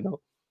lights, you know.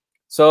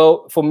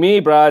 So for me,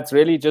 bro, it's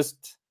really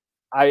just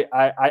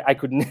I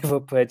could never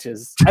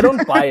purchase. I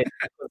don't buy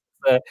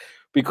it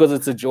because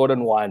it's a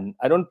Jordan 1.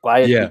 I don't buy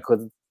it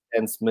because it's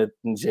Stan Smith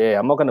and Jay.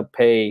 I'm not gonna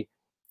pay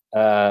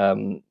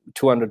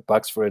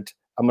 $200 for it.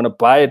 I'm gonna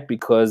buy it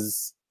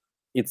because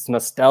it's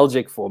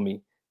nostalgic for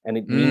me and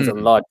it means a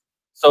lot.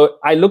 So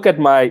I look at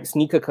my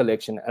sneaker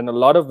collection, and a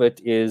lot of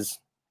it is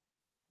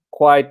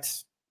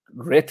quite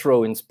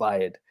retro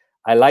inspired.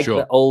 I like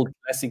the old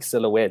classic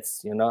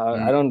silhouettes, you know.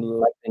 I don't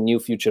like the new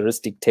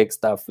futuristic tech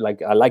stuff.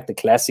 Like, I like the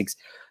classics.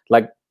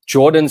 Like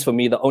Jordans, for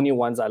me, the only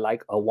ones I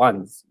like are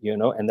ones, you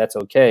know, and that's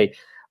okay.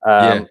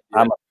 I'm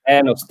a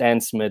fan of Stan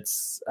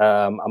Smiths.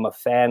 I'm a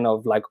fan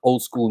of like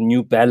old school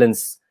New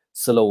Balance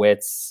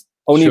silhouettes,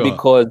 only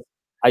because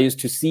I used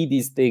to see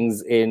these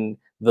things in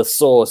The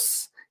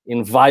Source,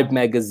 in Vibe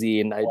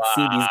magazine. I'd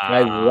see these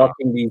guys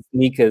rocking these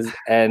sneakers,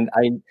 and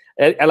I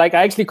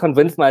actually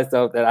convinced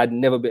myself that I'd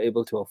never be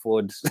able to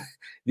afford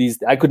these.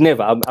 I could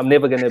never. I'm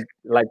never gonna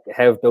like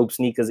have dope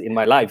sneakers in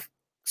my life.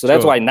 So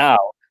that's why now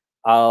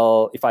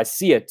if I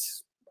see it,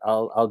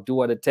 I'll do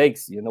what it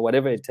takes, you know,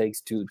 whatever it takes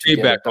to get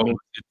it. I mean,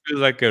 it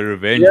feels like a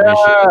revenge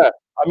mission.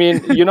 I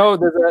mean, you know,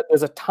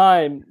 there's a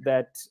time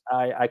that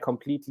I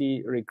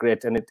completely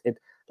regret, and it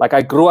like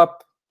I grew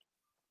up.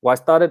 Well, I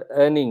started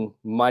earning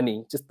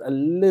money just a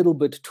little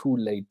bit too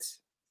late.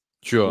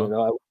 You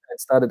know, I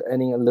started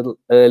earning a little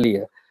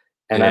earlier,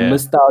 and I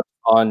missed out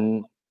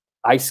on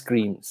ice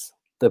creams,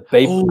 the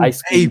Bape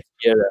ice cream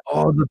era.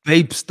 Oh, the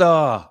Bape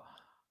Star,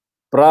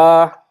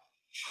 bruh.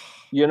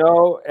 You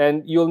know,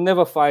 and you'll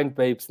never find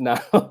Bapes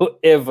now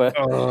ever.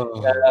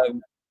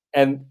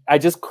 And I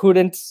just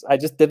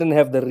didn't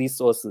have the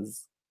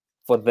resources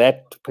for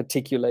that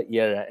particular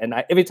era. And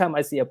every time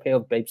I see a pair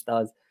of Bape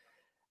Stars,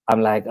 I'm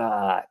like,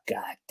 god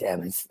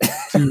damn it.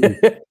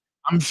 Dude,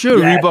 I'm sure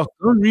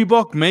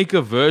Reebok make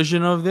a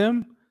version of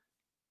them.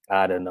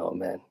 I don't know,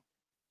 man.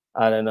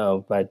 I don't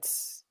know, but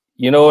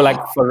you know, like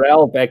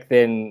Pharrell back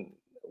then,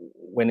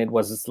 when it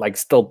was like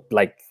still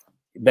like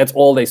that's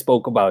all they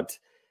spoke about.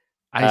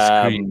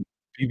 Ice cream,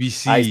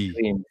 BBC. Ice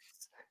cream.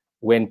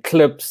 When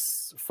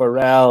Clips,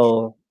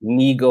 Pharrell,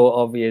 Nigo,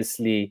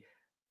 obviously,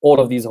 all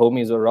of these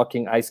homies were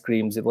rocking ice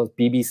creams. It was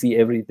BBC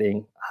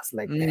everything. I was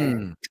like,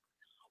 man,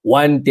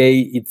 one day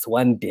it's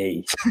one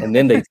day. And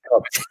then they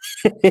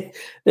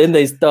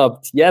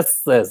stopped.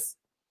 Yes, sis.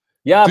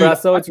 Yeah, dude, bro.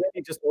 So it's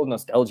really just all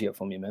nostalgia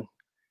for me, man.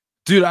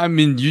 Dude, I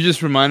mean, you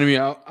just reminded me.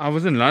 I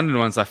was in London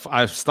once.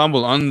 I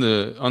stumbled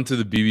onto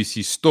the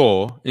BBC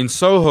store in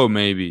Soho.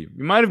 Maybe it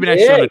might have been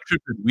actually on a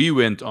trip that we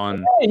went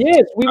on.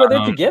 Yes, we were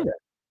there together.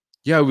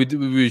 Yeah, we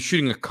were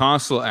shooting a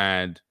castle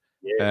ad.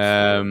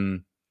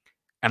 And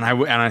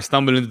I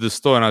stumbled into the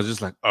store and I was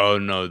just like, oh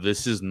no,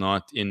 this is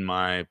not in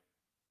my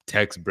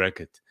tax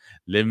bracket.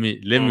 Let me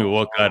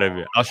walk out of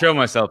it. I'll show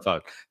myself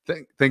out.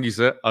 Thank you,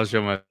 sir. I'll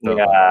show myself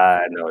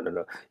out.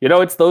 No. You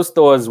know, it's those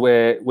stores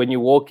where when you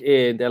walk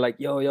in, they're like,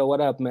 yo, what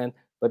up, man?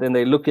 But then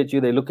they look at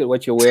you, they look at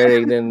what you're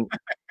wearing, then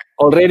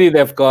already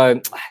they've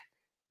gone,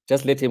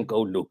 just let him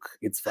go look.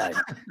 It's fine.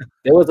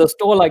 There was a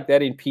store like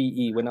that in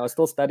PE. When I was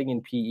still studying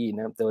in PE,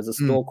 there was a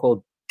store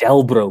called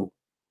Delbro.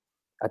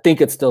 I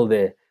think it's still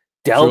there.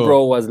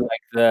 Delbro was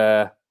like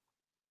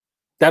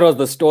that was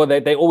the store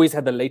that they always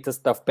had the latest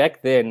stuff.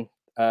 Back then,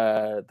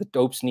 the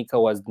dope sneaker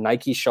was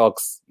Nike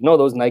Shocks. You know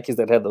those Nikes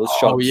that had those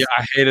shocks? Oh yeah,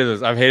 I hated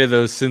those. I've hated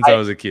those since I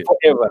was a kid.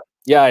 Forever.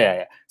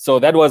 Yeah. So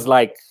that was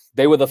like,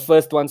 they were the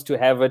first ones to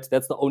have it.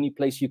 That's the only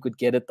place you could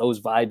get it, those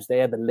vibes. They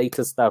had the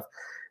latest stuff.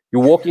 You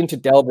walk into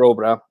Delbro,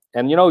 bro,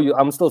 and you know,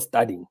 I'm still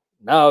studying.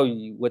 Now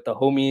with the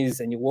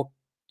homies, and you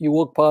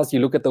walk past, you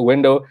look at the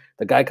window,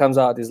 the guy comes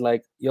out, he's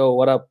like, yo,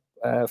 what up,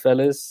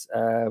 fellas?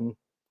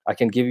 I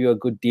can give you a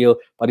good deal.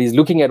 But he's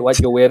looking at what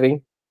you're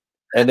wearing,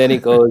 and then he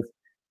goes,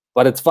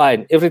 but it's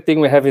fine.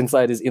 Everything we have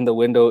inside is in the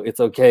window. It's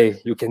okay.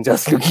 You can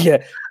just look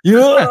here.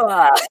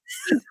 Yeah.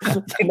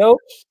 You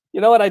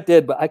know what I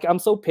did? But I'm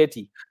so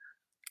petty.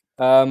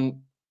 I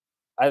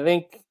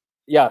think,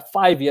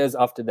 5 years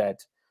after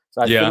that.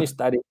 So I finished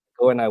studying,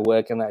 and I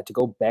work, and I had to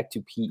go back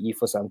to PE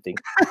for something.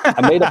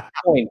 I made a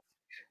point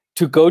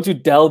to go to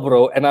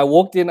Delbro, and I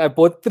walked in, I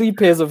bought 3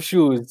 pairs of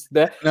shoes.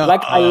 Like,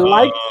 I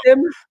liked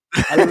them.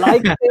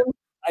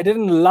 I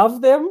didn't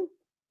love them,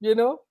 you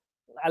know.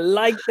 I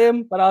liked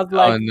them, but I was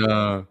like, oh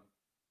no.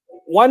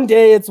 One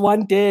day, it's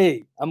one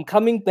day. I'm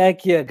coming back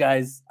here,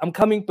 guys. I'm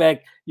coming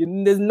back.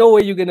 There's no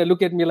way you're going to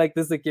look at me like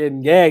this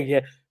again.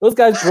 Yeah. Those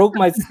guys broke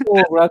my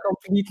soul, bro,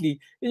 completely.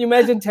 Can you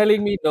imagine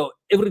telling me, no,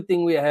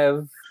 everything we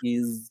have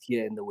is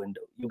here in the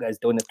window. You guys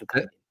don't have to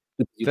come in.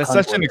 That's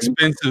such an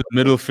expensive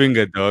middle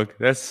finger, dog.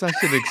 That's such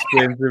an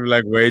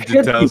expensive way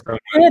to tell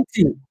someone.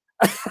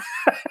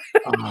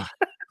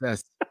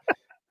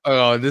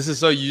 This is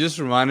so. You just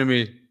reminded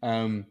me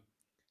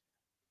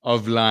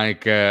of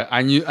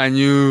I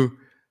knew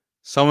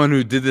someone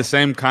who did the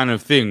same kind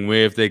of thing,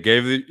 where if they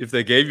gave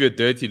you a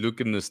dirty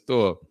look in the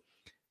store,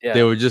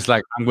 they were just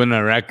like, I'm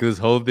gonna rack this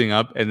whole thing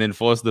up and then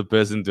force the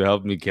person to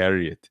help me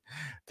carry it.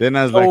 Then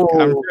I was like, I'm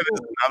sure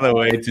there's another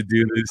way to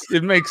do this.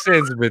 It makes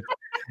sense, but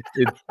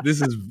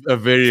this is a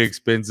very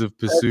expensive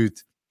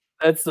pursuit.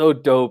 That's so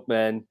dope,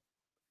 man.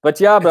 But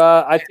yeah,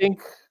 bro, I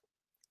think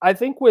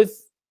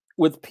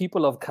with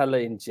people of color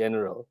in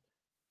general,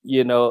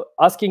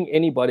 asking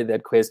anybody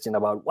that question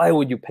about why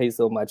would you pay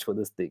so much for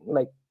this thing,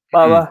 like,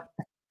 Baba,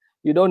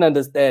 you don't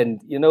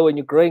understand. When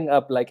you're growing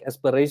up,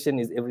 aspiration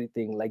is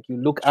everything. Like, you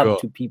look up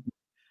to people,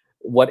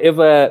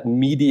 whatever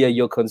media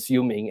you're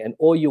consuming, and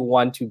all you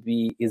want to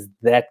be is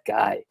that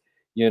guy.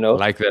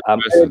 Like that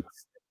person.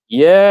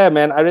 Yeah,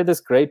 man. I read this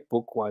great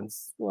book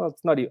once. Well,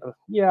 it's not even.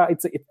 Yeah,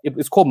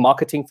 it's called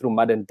Marketing Through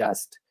Mud and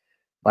Dust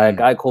by a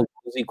guy called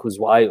Kuzi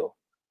Kuzwayo,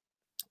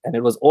 and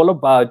it was all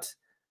about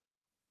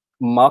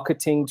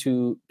marketing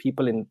to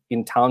people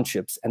in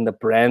townships and the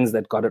brands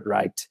that got it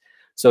right.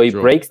 So he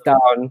breaks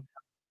down,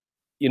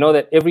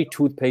 that every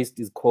toothpaste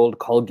is called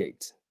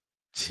Colgate.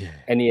 Yeah.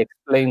 And he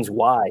explains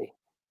why,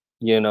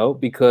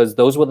 because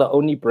those were the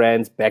only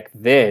brands back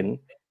then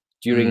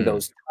during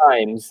those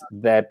times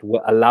that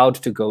were allowed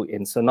to go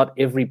in. So not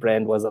every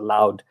brand was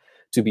allowed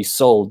to be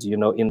sold,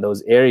 in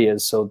those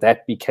areas. So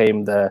that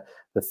became the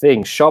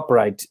thing.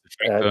 ShopRite,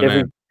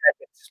 every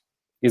packet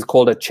is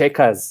called a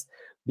Checkers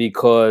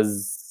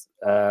because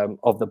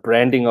of the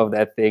branding of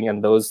that thing,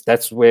 and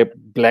that's where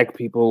black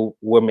people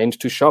were meant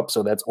to shop,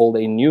 so that's all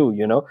they knew.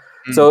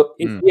 So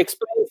he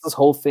explains this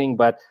whole thing,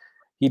 but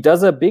he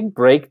does a big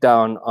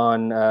breakdown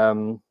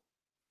on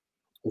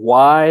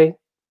why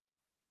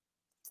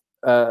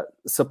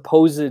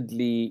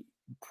supposedly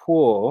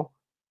poor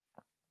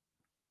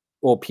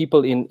or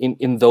people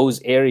in those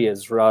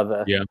areas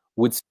rather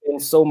would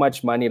spend so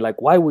much money.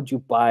 Like, why would you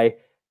buy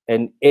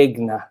an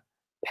Egna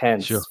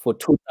pants for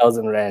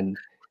 2,000 rand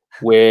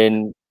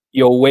when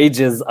your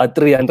wages are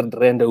 300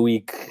 rand a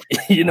week?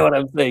 You know what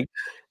I'm saying?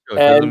 It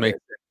doesn't make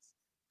sense.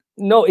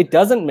 No, it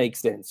doesn't make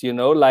sense.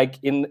 Like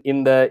in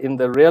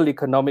the real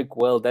economic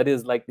world, that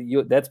is like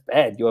that's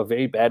bad. You are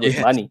very bad with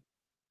money.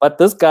 But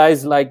this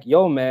guy's like,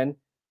 yo, man,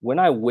 when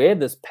I wear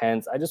this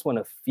pants, I just want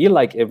to feel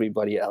like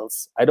everybody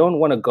else. I don't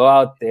want to go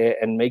out there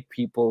and make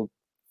people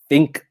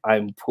think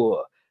I'm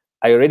poor.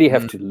 I already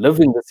have to live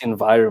in this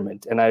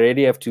environment, and I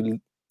already have to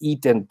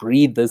eat and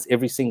breathe this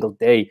every single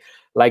day.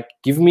 Like,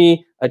 give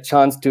me a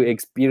chance to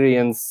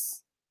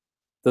experience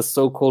the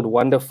so-called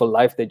wonderful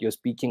life that you're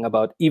speaking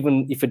about,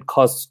 even if it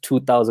costs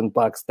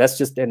 $2,000. That's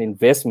just an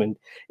investment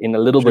in a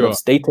little bit of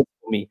status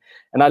for me.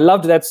 And I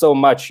loved that so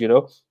much,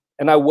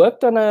 And I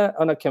worked on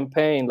a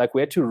campaign, like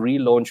we had to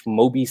relaunch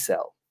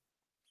Mobicel.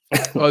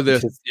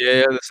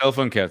 The cell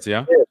phone cats,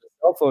 Yeah, the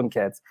cell phone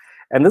cats.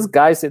 And this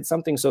guy said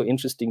something so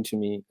interesting to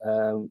me.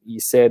 He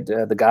said,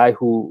 the guy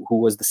who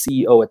was the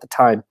CEO at the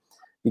time,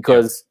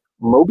 because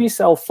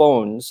Mobicel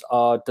phones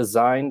are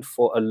designed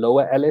for a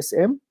lower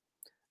LSM.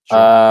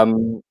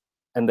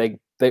 And they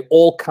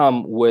all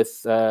come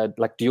with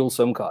like dual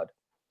SIM card.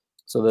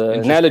 So the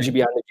analogy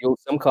behind the dual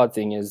SIM card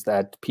thing is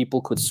that people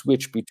could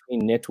switch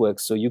between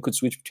networks. So you could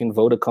switch between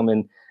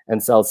Vodacom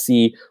and Cell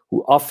C,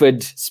 who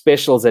offered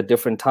specials at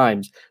different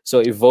times.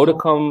 So if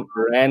Vodacom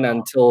ran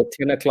until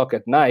 10 o'clock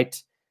at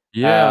night,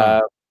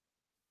 and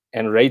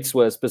rates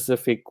were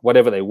specific,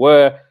 whatever they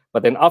were,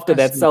 but then after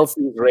that, Cell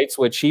C's rates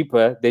were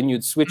cheaper, then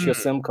you'd switch your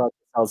SIM card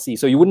to Cell C.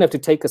 So you wouldn't have to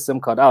take a SIM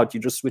card out, you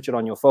just switch it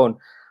on your phone.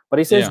 But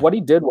he says what he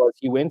did was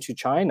he went to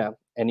China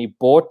and he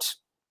bought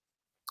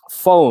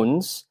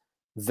phones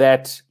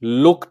that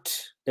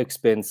looked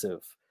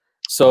expensive.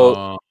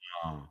 So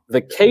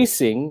the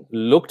casing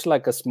looked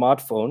like a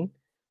smartphone,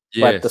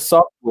 but the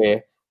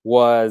software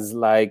was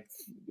like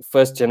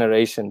first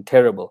generation,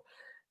 terrible.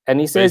 And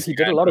he says he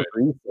did a lot of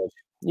research.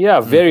 Yeah,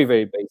 very,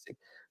 very basic.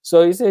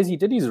 So he says he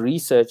did his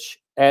research,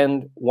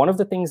 and one of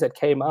the things that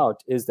came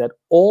out is that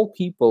all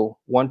people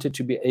wanted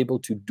to be able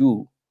to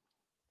do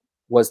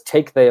was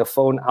take their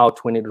phone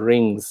out when it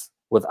rings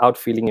without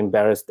feeling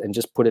embarrassed and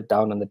just put it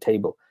down on the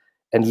table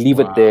and leave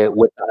it there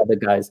with the other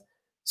guys,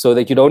 so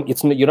that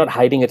you're not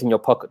hiding it in your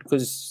pocket,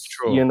 because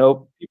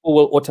people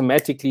will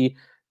automatically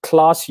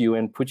class you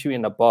and put you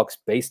in a box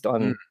based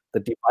on the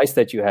device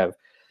that you have.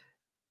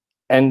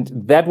 And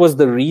that was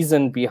the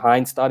reason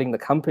behind starting the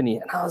company.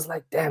 And I was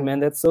like, damn,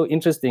 man, that's so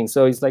interesting.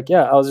 So he's like,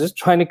 yeah, I was just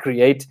trying to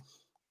create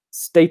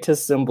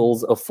status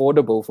symbols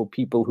affordable for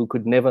people who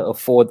could never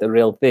afford the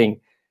real thing.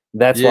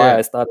 That's why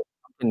I started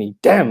the company.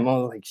 Damn, I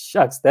was like,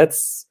 shucks,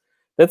 that's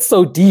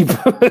so deep.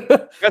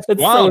 That's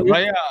wild,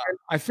 right? Yeah.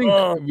 I think,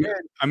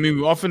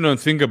 we often don't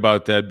think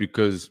about that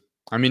because,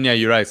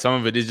 you're right. Some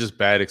of it is just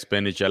bad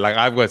expenditure. Like,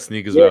 I've got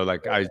sneakers where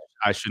like,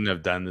 I shouldn't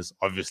have done this.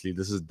 Obviously,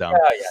 this is dumb.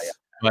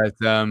 But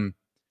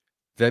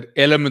that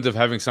element of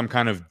having some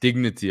kind of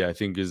dignity, I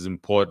think, is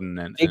important,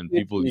 and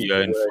people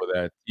yearn for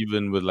that,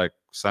 even with like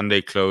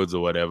Sunday clothes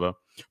or whatever.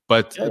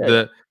 But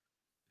the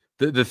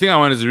thing I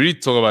wanted to really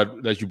talk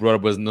about that you brought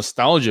up was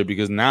nostalgia,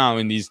 because now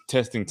in these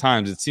testing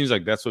times, it seems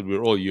like that's what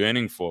we're all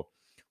yearning for.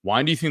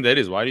 Why do you think that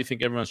is? Why do you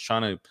think everyone's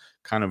trying to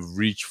kind of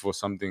reach for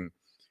something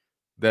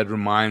that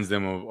reminds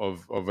them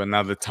of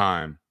another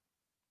time?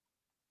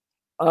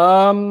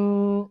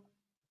 Wow.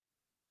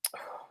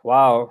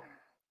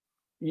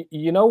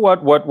 You know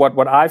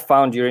what I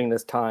found during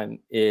this time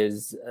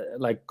is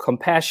like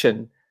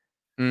compassion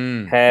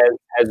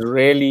has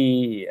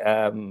really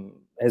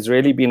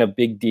been a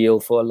big deal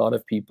for a lot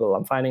of people.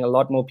 I'm finding a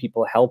lot more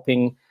people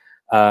helping,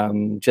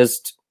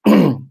 just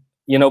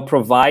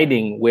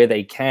providing where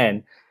they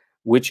can,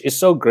 which is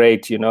so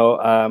great.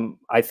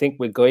 I think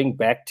we're going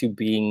back to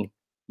being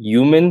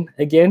human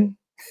again.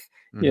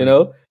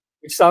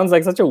 Which sounds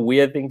like such a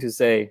weird thing to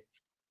say.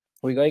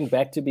 We're going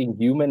back to being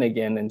human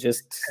again and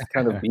just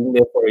kind of being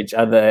there for each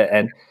other.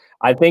 And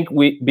I think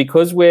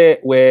because we're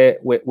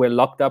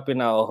locked up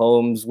in our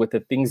homes with the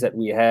things that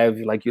we have,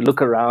 like you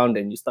look around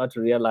and you start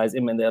to realize,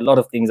 man, there are a lot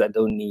of things I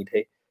don't need.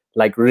 Hey,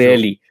 like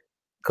really,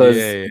 because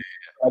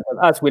like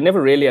us, we're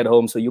never really at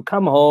home. So you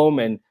come home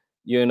and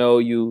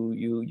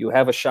you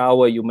have a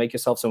shower, you make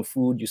yourself some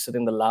food, you sit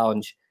in the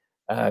lounge.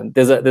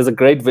 There's a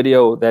great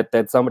video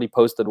that somebody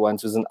posted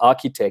once. It was an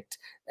architect,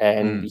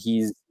 and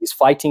he's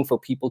fighting for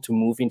people to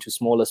move into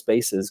smaller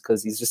spaces,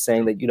 because he's just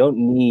saying that you don't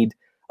need.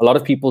 A lot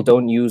of people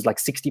don't use like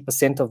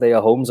 60% of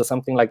their homes or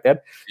something like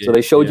that. So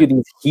they showed you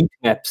these heat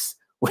maps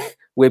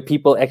where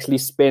people actually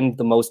spend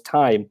the most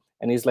time,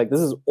 and he's like, this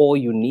is all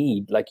you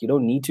need. Like you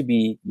don't need to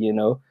be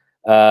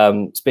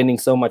spending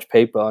so much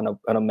paper on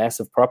a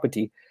massive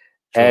property.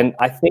 And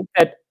I think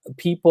that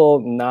people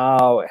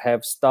now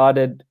have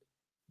started.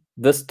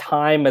 This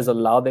time has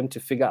allowed them to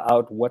figure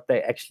out what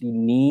they actually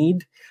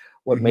need,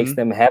 what makes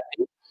them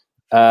happy.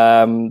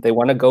 They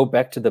want to go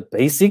back to the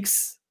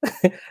basics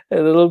a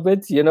little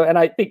bit, and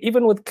I think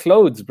even with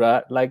clothes,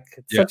 bruh, like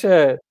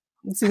it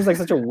seems like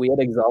such a weird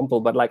example,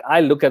 but like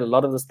I look at a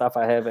lot of the stuff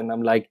I have and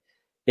I'm like,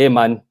 hey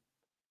man,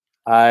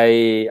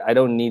 I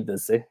don't need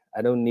this.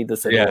 I don't need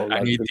this at all.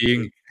 Like, I need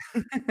the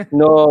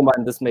no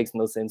man, this makes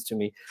no sense to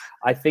me.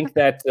 I think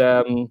that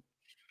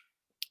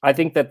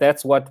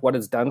that's what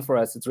it's done for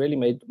us. It's really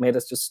made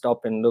us just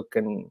stop and look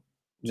and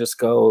just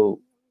go,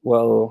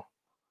 well,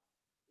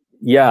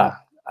 yeah,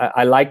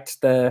 I liked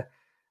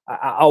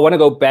I want to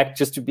go back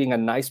just to being a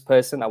nice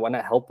person. I want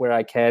to help where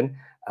I can.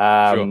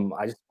 I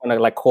just want to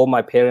like call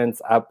my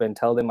parents up and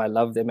tell them I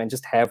love them and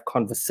just have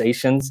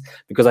conversations,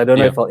 because I don't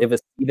know if I'll ever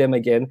see them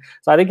again.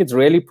 So I think it's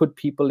really put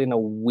people in a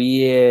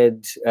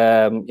weird,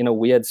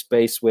 weird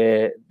space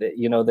where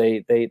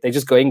they're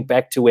just going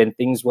back to when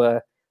things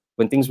were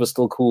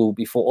still cool,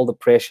 before all the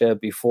pressure,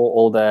 before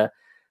all the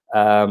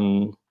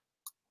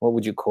what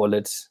would you call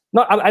it?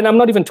 And I'm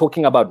not even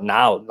talking about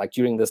now, like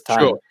during this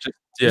time.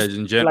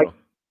 In general.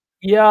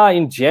 Like,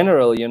 in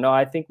general,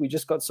 I think we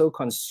just got so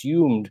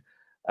consumed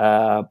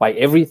by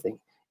everything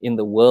in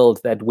the world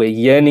that we're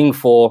yearning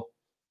for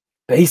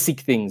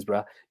basic things,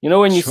 bruh.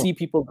 When you see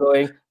people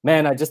going,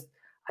 man, I just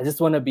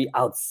want to be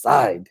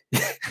outside,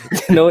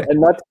 and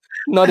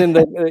not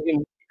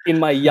in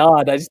my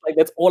yard. I just like,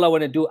 that's all I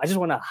want to do. I just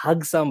want to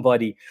hug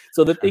somebody.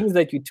 So the things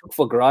that you took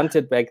for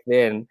granted back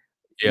then,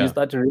 you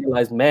start to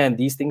realize, man,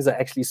 these things are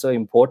actually so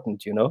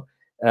important.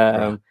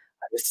 I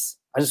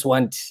just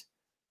want.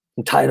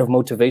 I'm tired of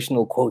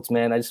motivational quotes,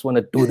 man. I just want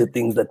to do the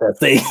things that they're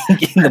saying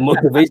in the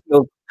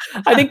motivational.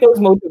 I think those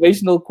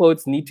motivational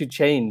quotes need to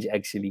change,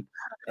 actually.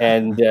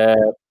 And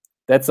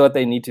that's what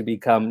they need to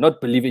become.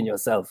 Not believe in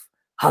yourself.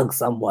 Hug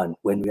someone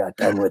when we are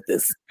done with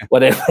this.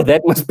 Whatever.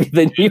 That must be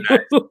the new.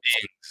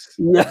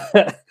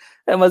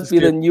 That must be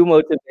the new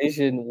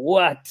motivation.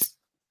 What?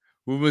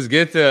 We must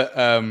get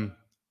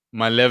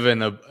my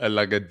Levin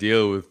like a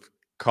deal with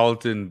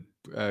Carlton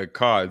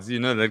Cards.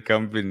 That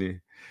company.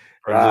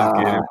 Just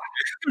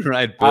get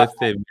right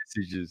birthday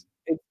messages.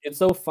 It's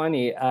so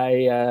funny.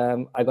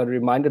 I got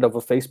reminded of a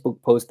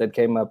Facebook post that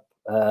came up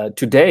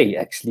today.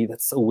 Actually,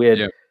 that's so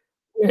weird.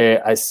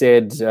 I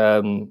said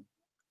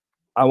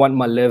I want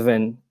my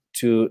Levin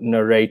to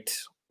narrate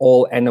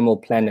all Animal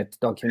Planet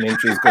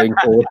documentaries going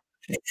forward.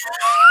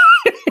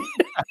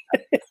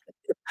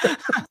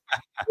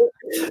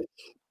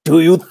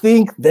 Do you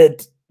think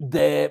that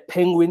the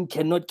penguin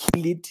cannot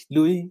kill it,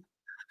 Louis?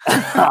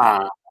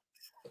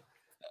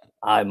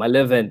 My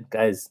Levin,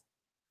 guys,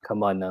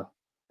 come on now.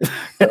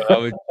 I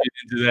would get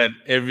into that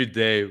every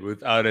day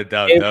without a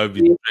doubt. That would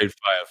be straight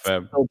fire,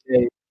 fam.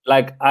 Okay.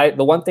 Like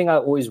the one thing I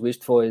always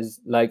wished for is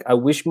like I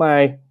wish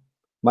my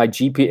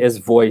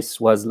GPS voice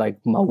was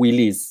like my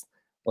Willy's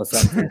or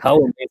something. How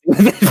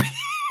amazing!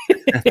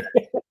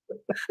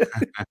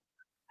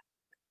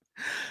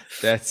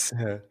 That's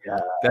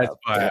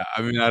fire.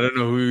 I mean, I don't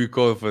know who we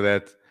call for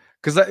that,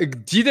 because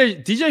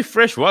DJ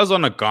Fresh was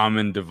on a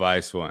Garmin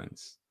device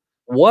once.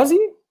 Was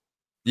he?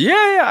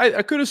 Yeah.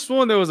 I could have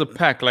sworn there was a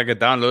pack, like a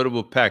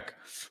downloadable pack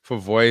for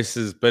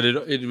voices, but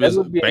it was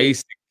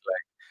basic,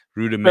 like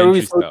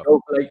rudimentary stuff.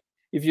 Like,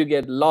 if you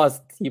get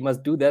lost, he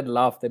must do that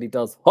laugh that he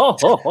does. Ho,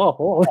 ho,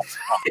 ho,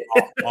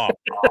 ho.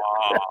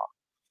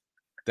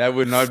 That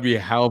would not be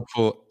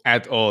helpful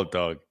at all,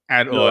 dog.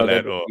 At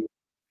all.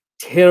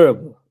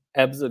 Terrible.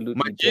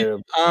 Absolutely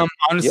terrible. I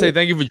want to say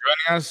thank you for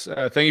joining us.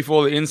 Thank you for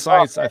all the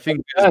insights. I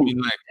think there's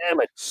been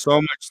like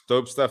so much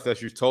dope stuff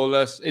that you've told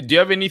us. Do you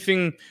have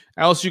anything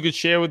else you could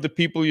share with the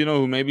people, you know,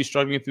 who may be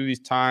struggling through these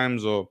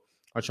times or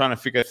are trying to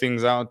figure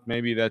things out?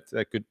 Maybe that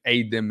could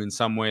aid them in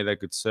some way, that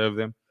could serve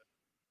them.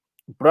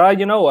 Bruh,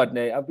 you know what,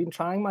 Nate? I've been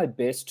trying my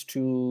best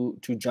to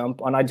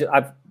jump on.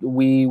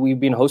 We've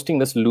been hosting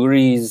this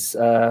Luri's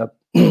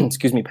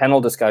excuse me,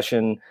 panel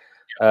discussion,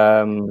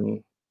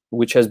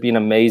 which has been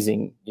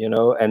amazing, you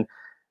know, and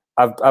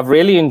I've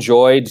really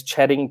enjoyed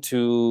chatting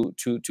to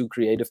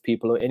creative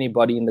people or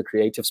anybody in the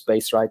creative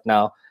space right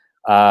now,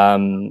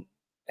 and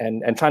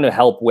trying to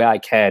help where I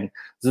can.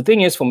 The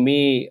thing is, for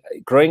me,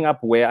 growing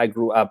up where I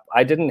grew up,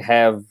 I didn't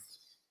have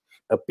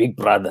a big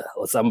brother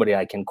or somebody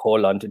I can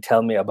call on to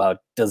tell me about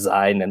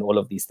design and all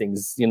of these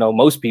things. You know,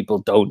 most people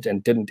don't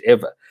and didn't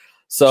ever.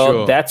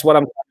 So that's what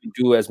I'm trying to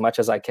do as much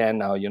as I can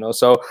now, you know.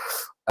 So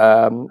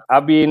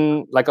I've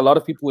been, like, a lot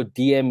of people would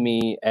DM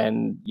me,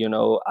 and, you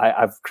know,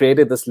 I've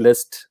created this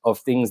list of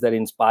things that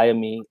inspire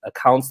me,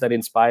 accounts that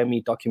inspire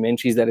me,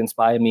 documentaries that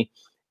inspire me.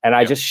 And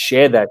I just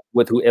share that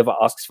with whoever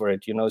asks for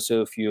it, you know.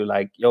 So if you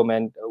like, yo,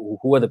 man,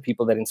 who are the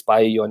people that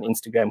inspire you on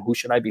Instagram? Who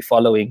should I be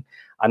following?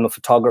 I'm a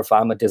photographer,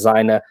 I'm a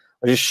designer.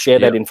 I just share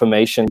that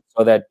information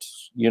so that,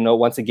 you know,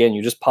 once again,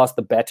 you just pass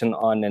the baton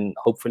on, and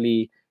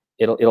hopefully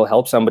it'll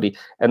help somebody.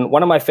 And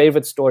one of my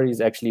favorite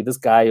stories, actually, this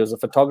guy was a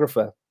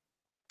photographer.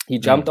 He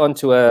jumped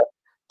onto an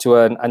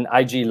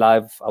IG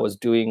live I was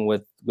doing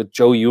with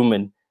Joe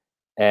Human,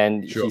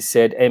 and he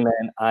said, "Hey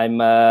man,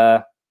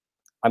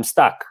 I'm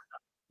stuck.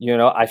 You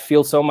know, I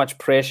feel so much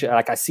pressure.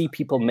 Like, I see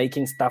people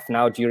making stuff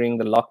now during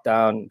the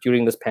lockdown,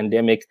 during this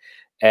pandemic,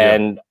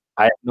 and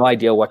I have no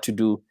idea what to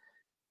do."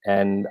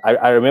 And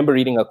I remember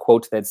reading a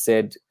quote that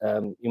said,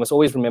 "You must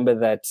always remember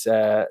that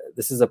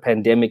this is a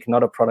pandemic,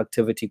 not a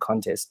productivity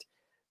contest.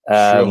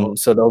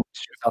 So don't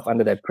put yourself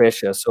under that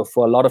pressure." So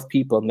for a lot of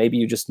people, maybe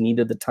you just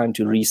needed the time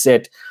to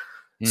reset.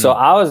 So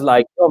I was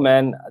like, "Oh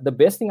man, the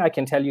best thing I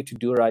can tell you to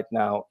do right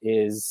now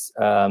is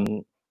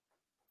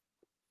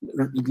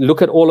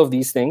look at all of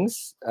these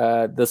things,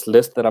 this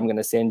list that I'm going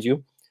to send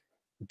you.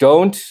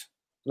 Don't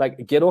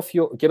like get off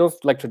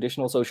like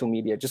traditional social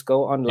media. Just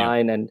go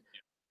online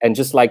and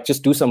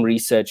just do some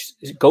research.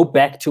 Go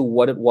back to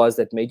what it was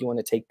that made you want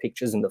to take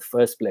pictures in the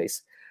first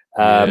place,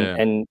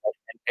 and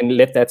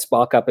let that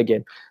spark up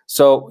again."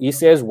 So he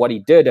says what he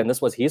did, and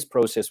this was his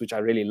process, which I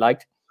really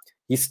liked.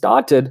 He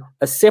started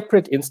a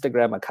separate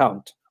Instagram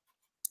account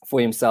for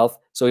himself,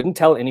 so he didn't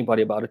tell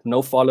anybody about it,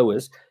 no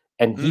followers,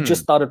 and he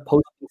just started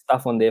posting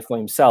stuff on there for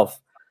himself.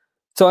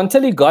 So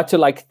until he got to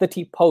like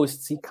 30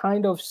 posts, he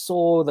kind of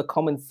saw the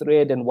common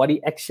thread and what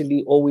he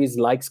actually always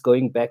likes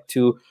going back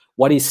to,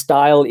 what his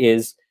style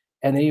is.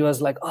 And then he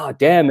was like, "Oh,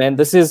 damn, man,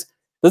 this is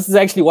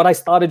actually what I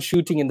started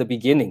shooting in the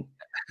beginning.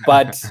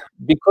 But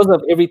because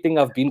of everything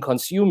I've been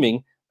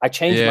consuming, I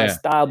changed my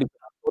style because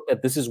I thought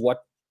that this is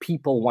what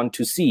people want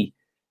to see,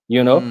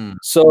 you know?"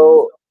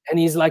 So, and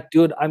he's like,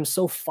 "Dude, I'm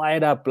so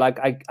fired up. Like,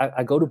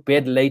 I go to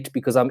bed late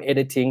because I'm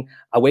editing.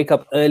 I wake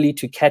up early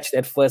to catch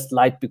that first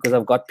light because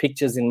I've got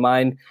pictures in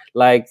mind.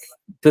 Like,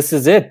 this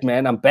is it,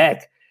 man. I'm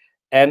back."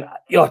 And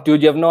yo,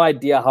 dude, you have no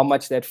idea how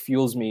much that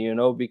fuels me, you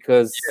know,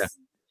 because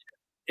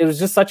it was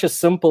just such a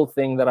simple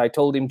thing that I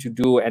told him to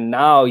do. And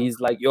now he's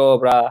like, "Yo,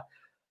 bruh,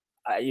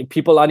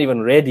 people aren't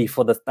even ready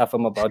for the stuff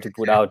I'm about to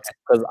put out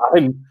because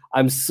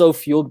I'm so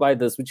fueled by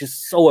this," which is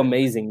so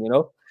amazing, you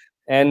know.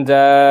 And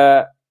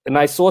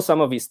I saw some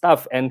of his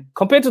stuff, and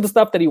compared to the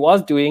stuff that he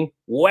was doing,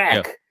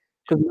 whack.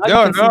 I'm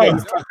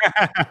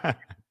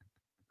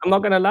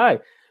not gonna lie,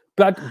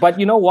 but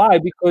you know why?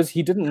 Because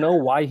he didn't know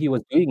why he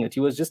was doing it. He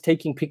was just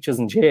taking pictures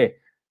and share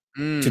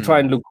to try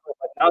and look good.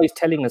 But now he's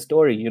telling a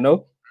story, you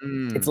know.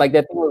 It's like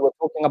that thing we were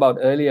talking about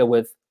earlier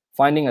with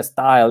finding a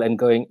style and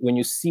going, when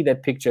you see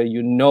that picture,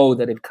 you know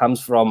that it comes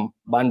from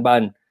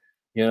Ban,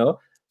 you know.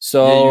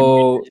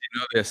 So you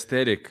know the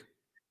aesthetic.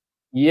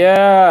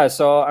 Yeah.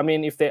 So, I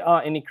mean, if there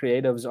are any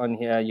creatives on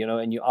here, you know,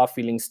 and you are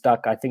feeling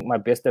stuck, I think my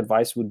best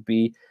advice would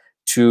be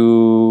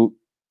to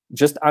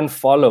just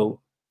unfollow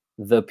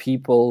the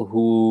people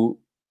who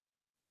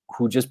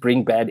just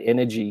bring bad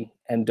energy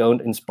and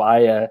don't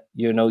inspire,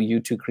 you know,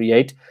 you to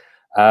create.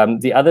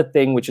 The other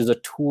thing, which is a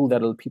tool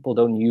that people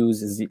don't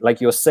use, is like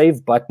your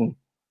save button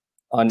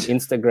on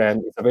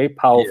Instagram. It's a very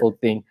powerful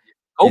thing.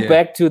 Go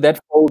back to that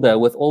folder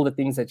with all the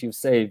things that you've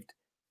saved.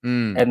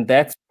 And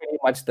that's pretty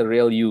much the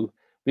real you,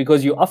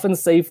 because you often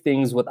save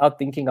things without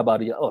thinking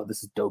about it. Oh,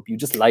 this is dope. You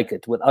just like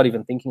it without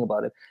even thinking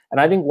about it.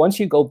 And I think once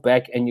you go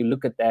back and you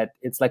look at that,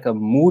 it's like a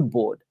mood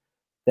board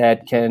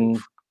that can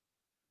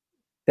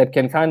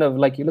kind of,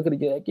 like, you look at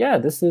it, you're like, yeah,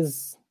 this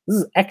is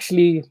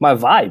actually my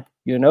vibe,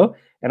 you know.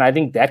 And I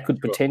think that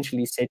could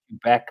potentially set you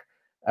back,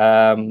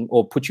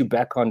 or put you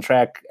back on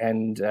track,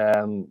 and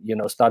you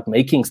know, start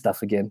making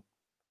stuff again.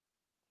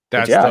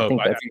 That's dope.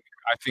 I think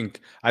I think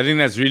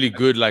that's really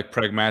good, like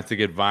pragmatic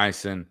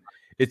advice, and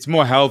it's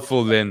more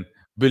helpful than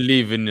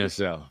believe in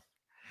yourself.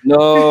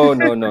 No,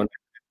 no, no.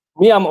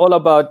 Me, I'm all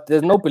about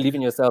there's no belief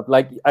in yourself.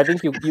 Like I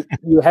think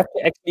you have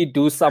to actually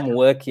do some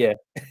work here.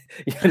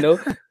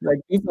 Like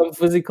do some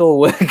physical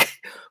work.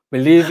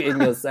 Believe in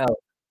yourself.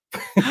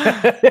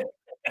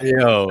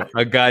 Yo,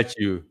 I got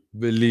you.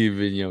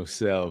 Believe in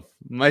yourself.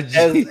 My G.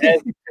 As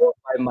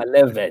by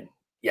Maleven.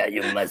 Yeah,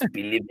 you must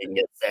believe in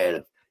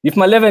yourself. If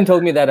Maleven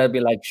told me that, I'd be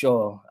like,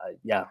 sure,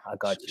 yeah, I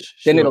got you.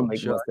 Then it'll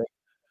make more sense.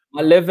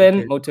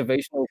 Maleven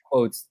motivational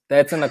quotes.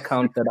 That's an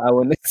account that I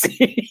want to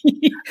see.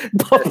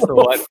 That's the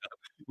one.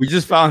 We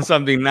just found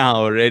something now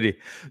already.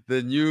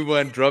 The new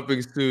one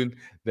dropping soon.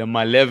 The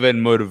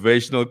Maleven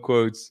motivational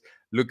quotes.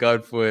 Look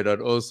out for it on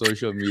all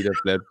social media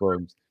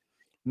platforms.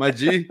 My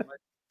G,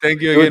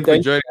 thank you again for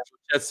joining us.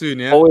 We'll chat soon,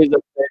 yeah? Always a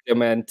pleasure,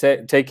 man.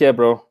 Take care,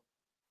 bro.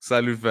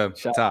 Salute, fam.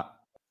 Ta.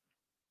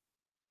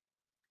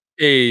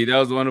 Hey, that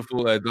was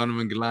wonderful,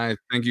 Donovan Goliath.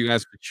 Thank you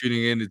guys for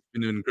tuning in. It's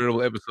been an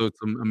incredible episode.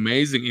 Some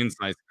amazing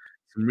insights,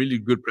 some really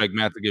good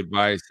pragmatic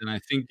advice. And I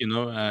think,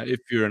 if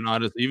you're an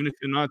artist, even if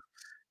you're not,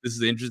 this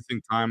is an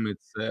interesting time.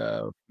 It's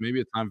maybe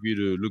a time for you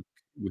to look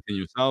within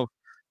yourself,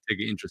 take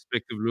an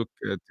introspective look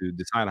to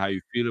decide how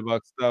you feel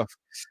about stuff,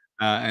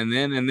 and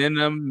then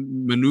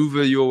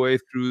maneuver your way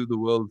through the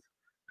world,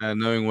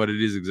 knowing what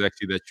it is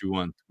exactly that you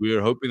want. We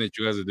are hoping that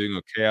you guys are doing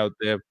okay out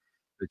there,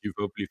 that you've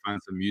hopefully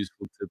found some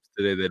useful tips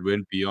today that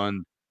went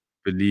beyond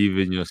believe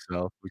in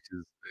yourself, which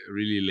is a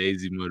really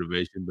lazy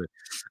motivation. But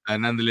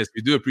nonetheless,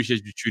 we do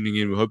appreciate you tuning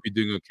in. We hope you're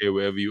doing okay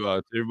wherever you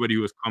are. To everybody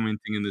who was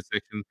commenting in the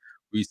section,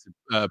 we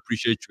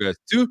appreciate you guys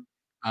too.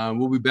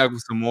 We'll be back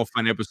with some more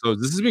fun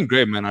episodes. This has been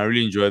great, man. I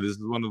really enjoyed this.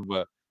 This is one of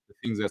the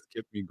things that's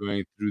kept me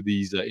going through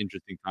these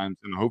interesting times.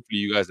 And hopefully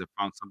you guys have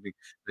found something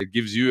that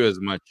gives you as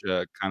much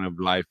kind of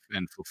life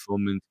and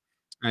fulfillment.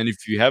 And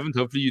if you haven't,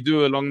 hopefully you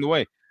do along the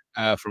way.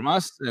 From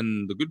us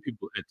and the good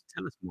people at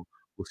Tell Us More.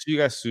 We'll see you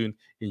guys soon.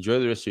 Enjoy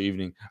the rest of your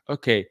evening.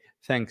 Okay,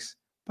 thanks.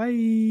 Bye.